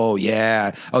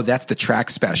 that's the track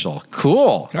special.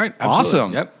 Cool. Right.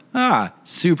 Awesome. Yep.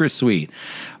 Super sweet.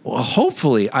 Well,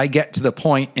 hopefully I get to the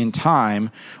point in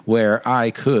time where I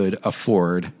could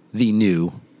afford the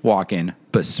new walk-in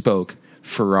bespoke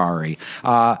Ferrari.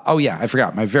 I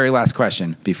forgot my very last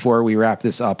question before we wrap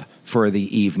this up for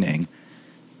the evening.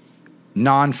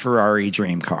 Non-Ferrari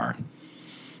dream car.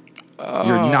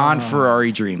 Your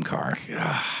non-Ferrari dream car.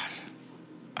 God,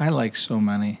 I like so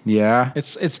many. Yeah,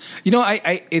 it's you know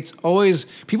it's always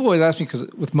people always ask me because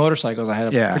with motorcycles I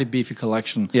had a pretty beefy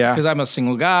collection. Yeah, because I'm a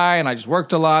single guy and I just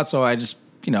worked a lot, so I just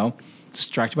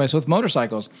distracted myself with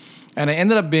motorcycles. And it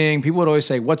ended up being people would always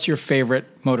say, "What's your favorite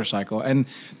motorcycle?" And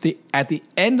at the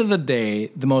end of the day,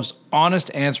 the most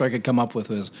honest answer I could come up with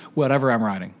was whatever I'm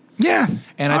riding. Yeah.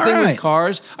 And I think with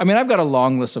cars, I mean, I've got a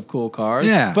long list of cool cars.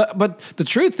 Yeah. But the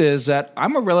truth is that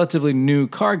I'm a relatively new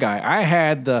car guy. I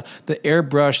had the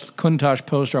airbrushed Countach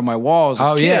poster on my wall as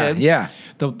a kid. Yeah.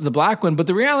 The black one. But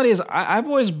the reality is I've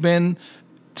always been,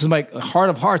 to my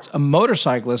heart of hearts, a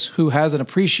motorcyclist who has an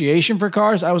appreciation for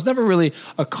cars. I was never really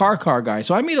a car guy.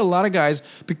 So I meet a lot of guys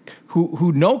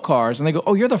who know cars, and they go,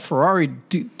 "Oh, you're the Ferrari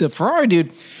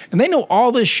dude," and they know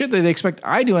all this shit that they expect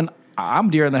I do, and I'm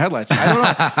deer in the headlights. I don't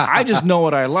know. I just know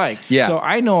what I like. Yeah. So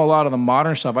I know a lot of the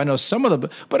modern stuff. I know some of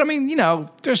but I mean, you know,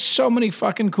 there's so many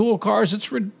fucking cool cars.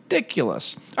 It's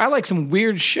ridiculous. I like some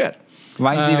weird shit.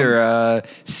 Mine's either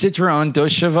Citroen Deux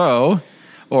Chevaux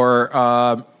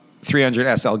or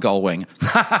 300 SL Gullwing.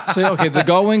 So okay, the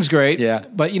Gullwing's great. Yeah.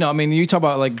 But you talk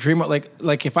about like dream,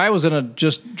 like if I was in a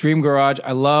just dream garage,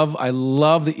 I love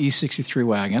the E63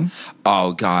 wagon.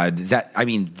 Oh God,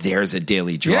 there's a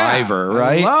daily driver,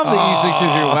 right? I love the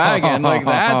E63 wagon. Like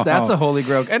that's a holy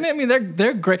grail. And I mean,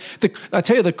 they're great. I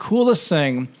tell you, the coolest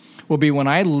thing will be when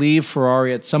I leave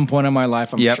Ferrari at some point in my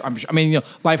life.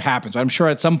 Life happens. I'm sure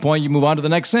at some point you move on to the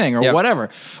next thing or whatever.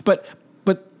 But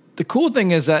the cool thing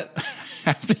is that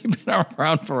after you've been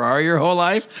around Ferrari your whole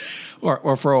life,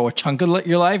 or for a chunk of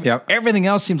your life, everything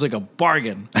else seems like a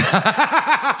bargain.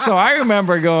 So I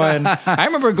remember going,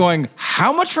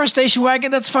 how much for a station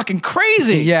wagon? That's fucking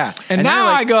crazy. Yeah. And now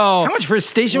I go, how much for a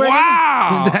station wagon?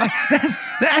 Wow.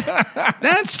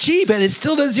 That's cheap, and it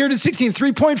still does 0 to 60 in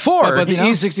 3.4. But the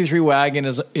E63 wagon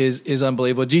is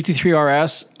unbelievable. GT3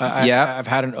 RS, I've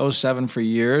had an 07 for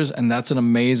years, and that's an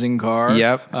amazing car.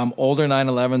 Yep. Older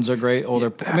 911s are great.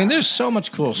 There's so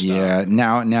much cool stuff. Yeah.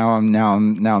 Now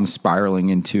I'm spiraling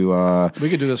into. We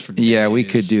could do this for days. Yeah, we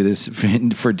could do this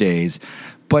for days,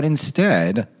 but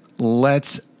instead,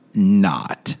 let's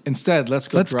not. Instead, let's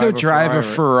go drive a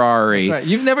Ferrari. That's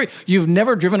right. You've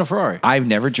never driven a Ferrari. I've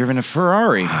never driven a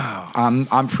Ferrari. Wow.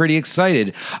 I'm pretty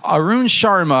excited. Arun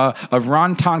Sharma of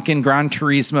Tonkin, Gran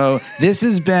Turismo. This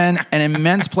has been an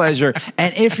immense pleasure.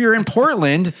 And if you're in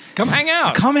Portland, come hang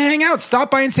out. Come hang out.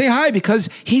 Stop by and say hi, because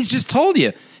he's just told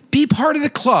you. Be part of the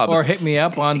club. Or hit me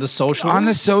up on the social. On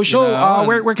the social?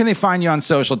 Where can they find you on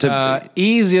social?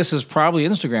 Easiest is probably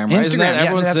Instagram, right?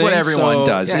 Instagram, that's what everyone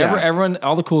does. Everyone,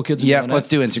 all the cool kids are doing it. Let's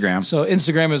do Instagram. So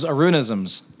Instagram is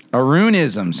Arunisms.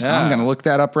 Arunisms. Yeah. I'm going to look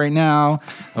that up right now.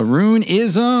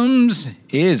 Arunisms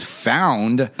is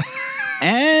found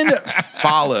and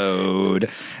followed.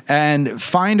 And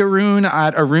find Arun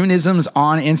at Arunisms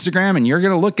on Instagram, and you're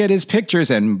going to look at his pictures,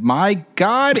 and my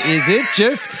God, is it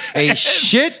just a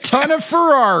shit ton of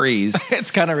Ferraris.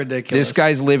 It's kind of ridiculous. This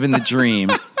guy's living the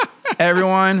dream.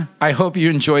 Everyone, I hope you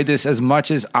enjoyed this as much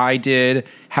as I did.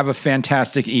 Have a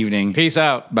fantastic evening. Peace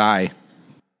out. Bye.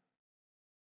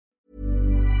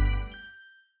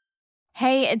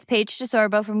 Hey, it's Paige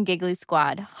DeSorbo from Giggly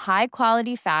Squad. High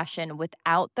quality fashion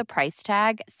without the price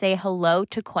tag. Say hello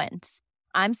to Quince.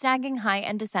 I'm snagging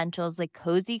high-end essentials like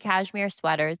cozy cashmere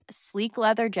sweaters, sleek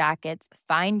leather jackets,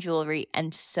 fine jewelry,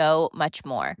 and so much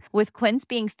more. With Quince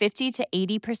being 50 to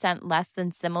 80% less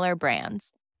than similar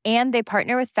brands. And they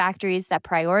partner with factories that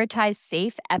prioritize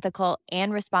safe, ethical,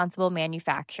 and responsible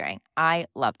manufacturing. I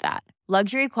love that.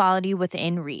 Luxury quality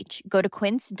within reach. Go to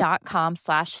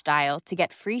quince.com/style to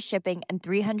get free shipping and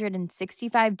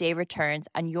 365-day returns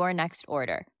on your next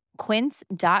order.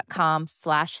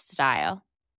 Quince.com/style.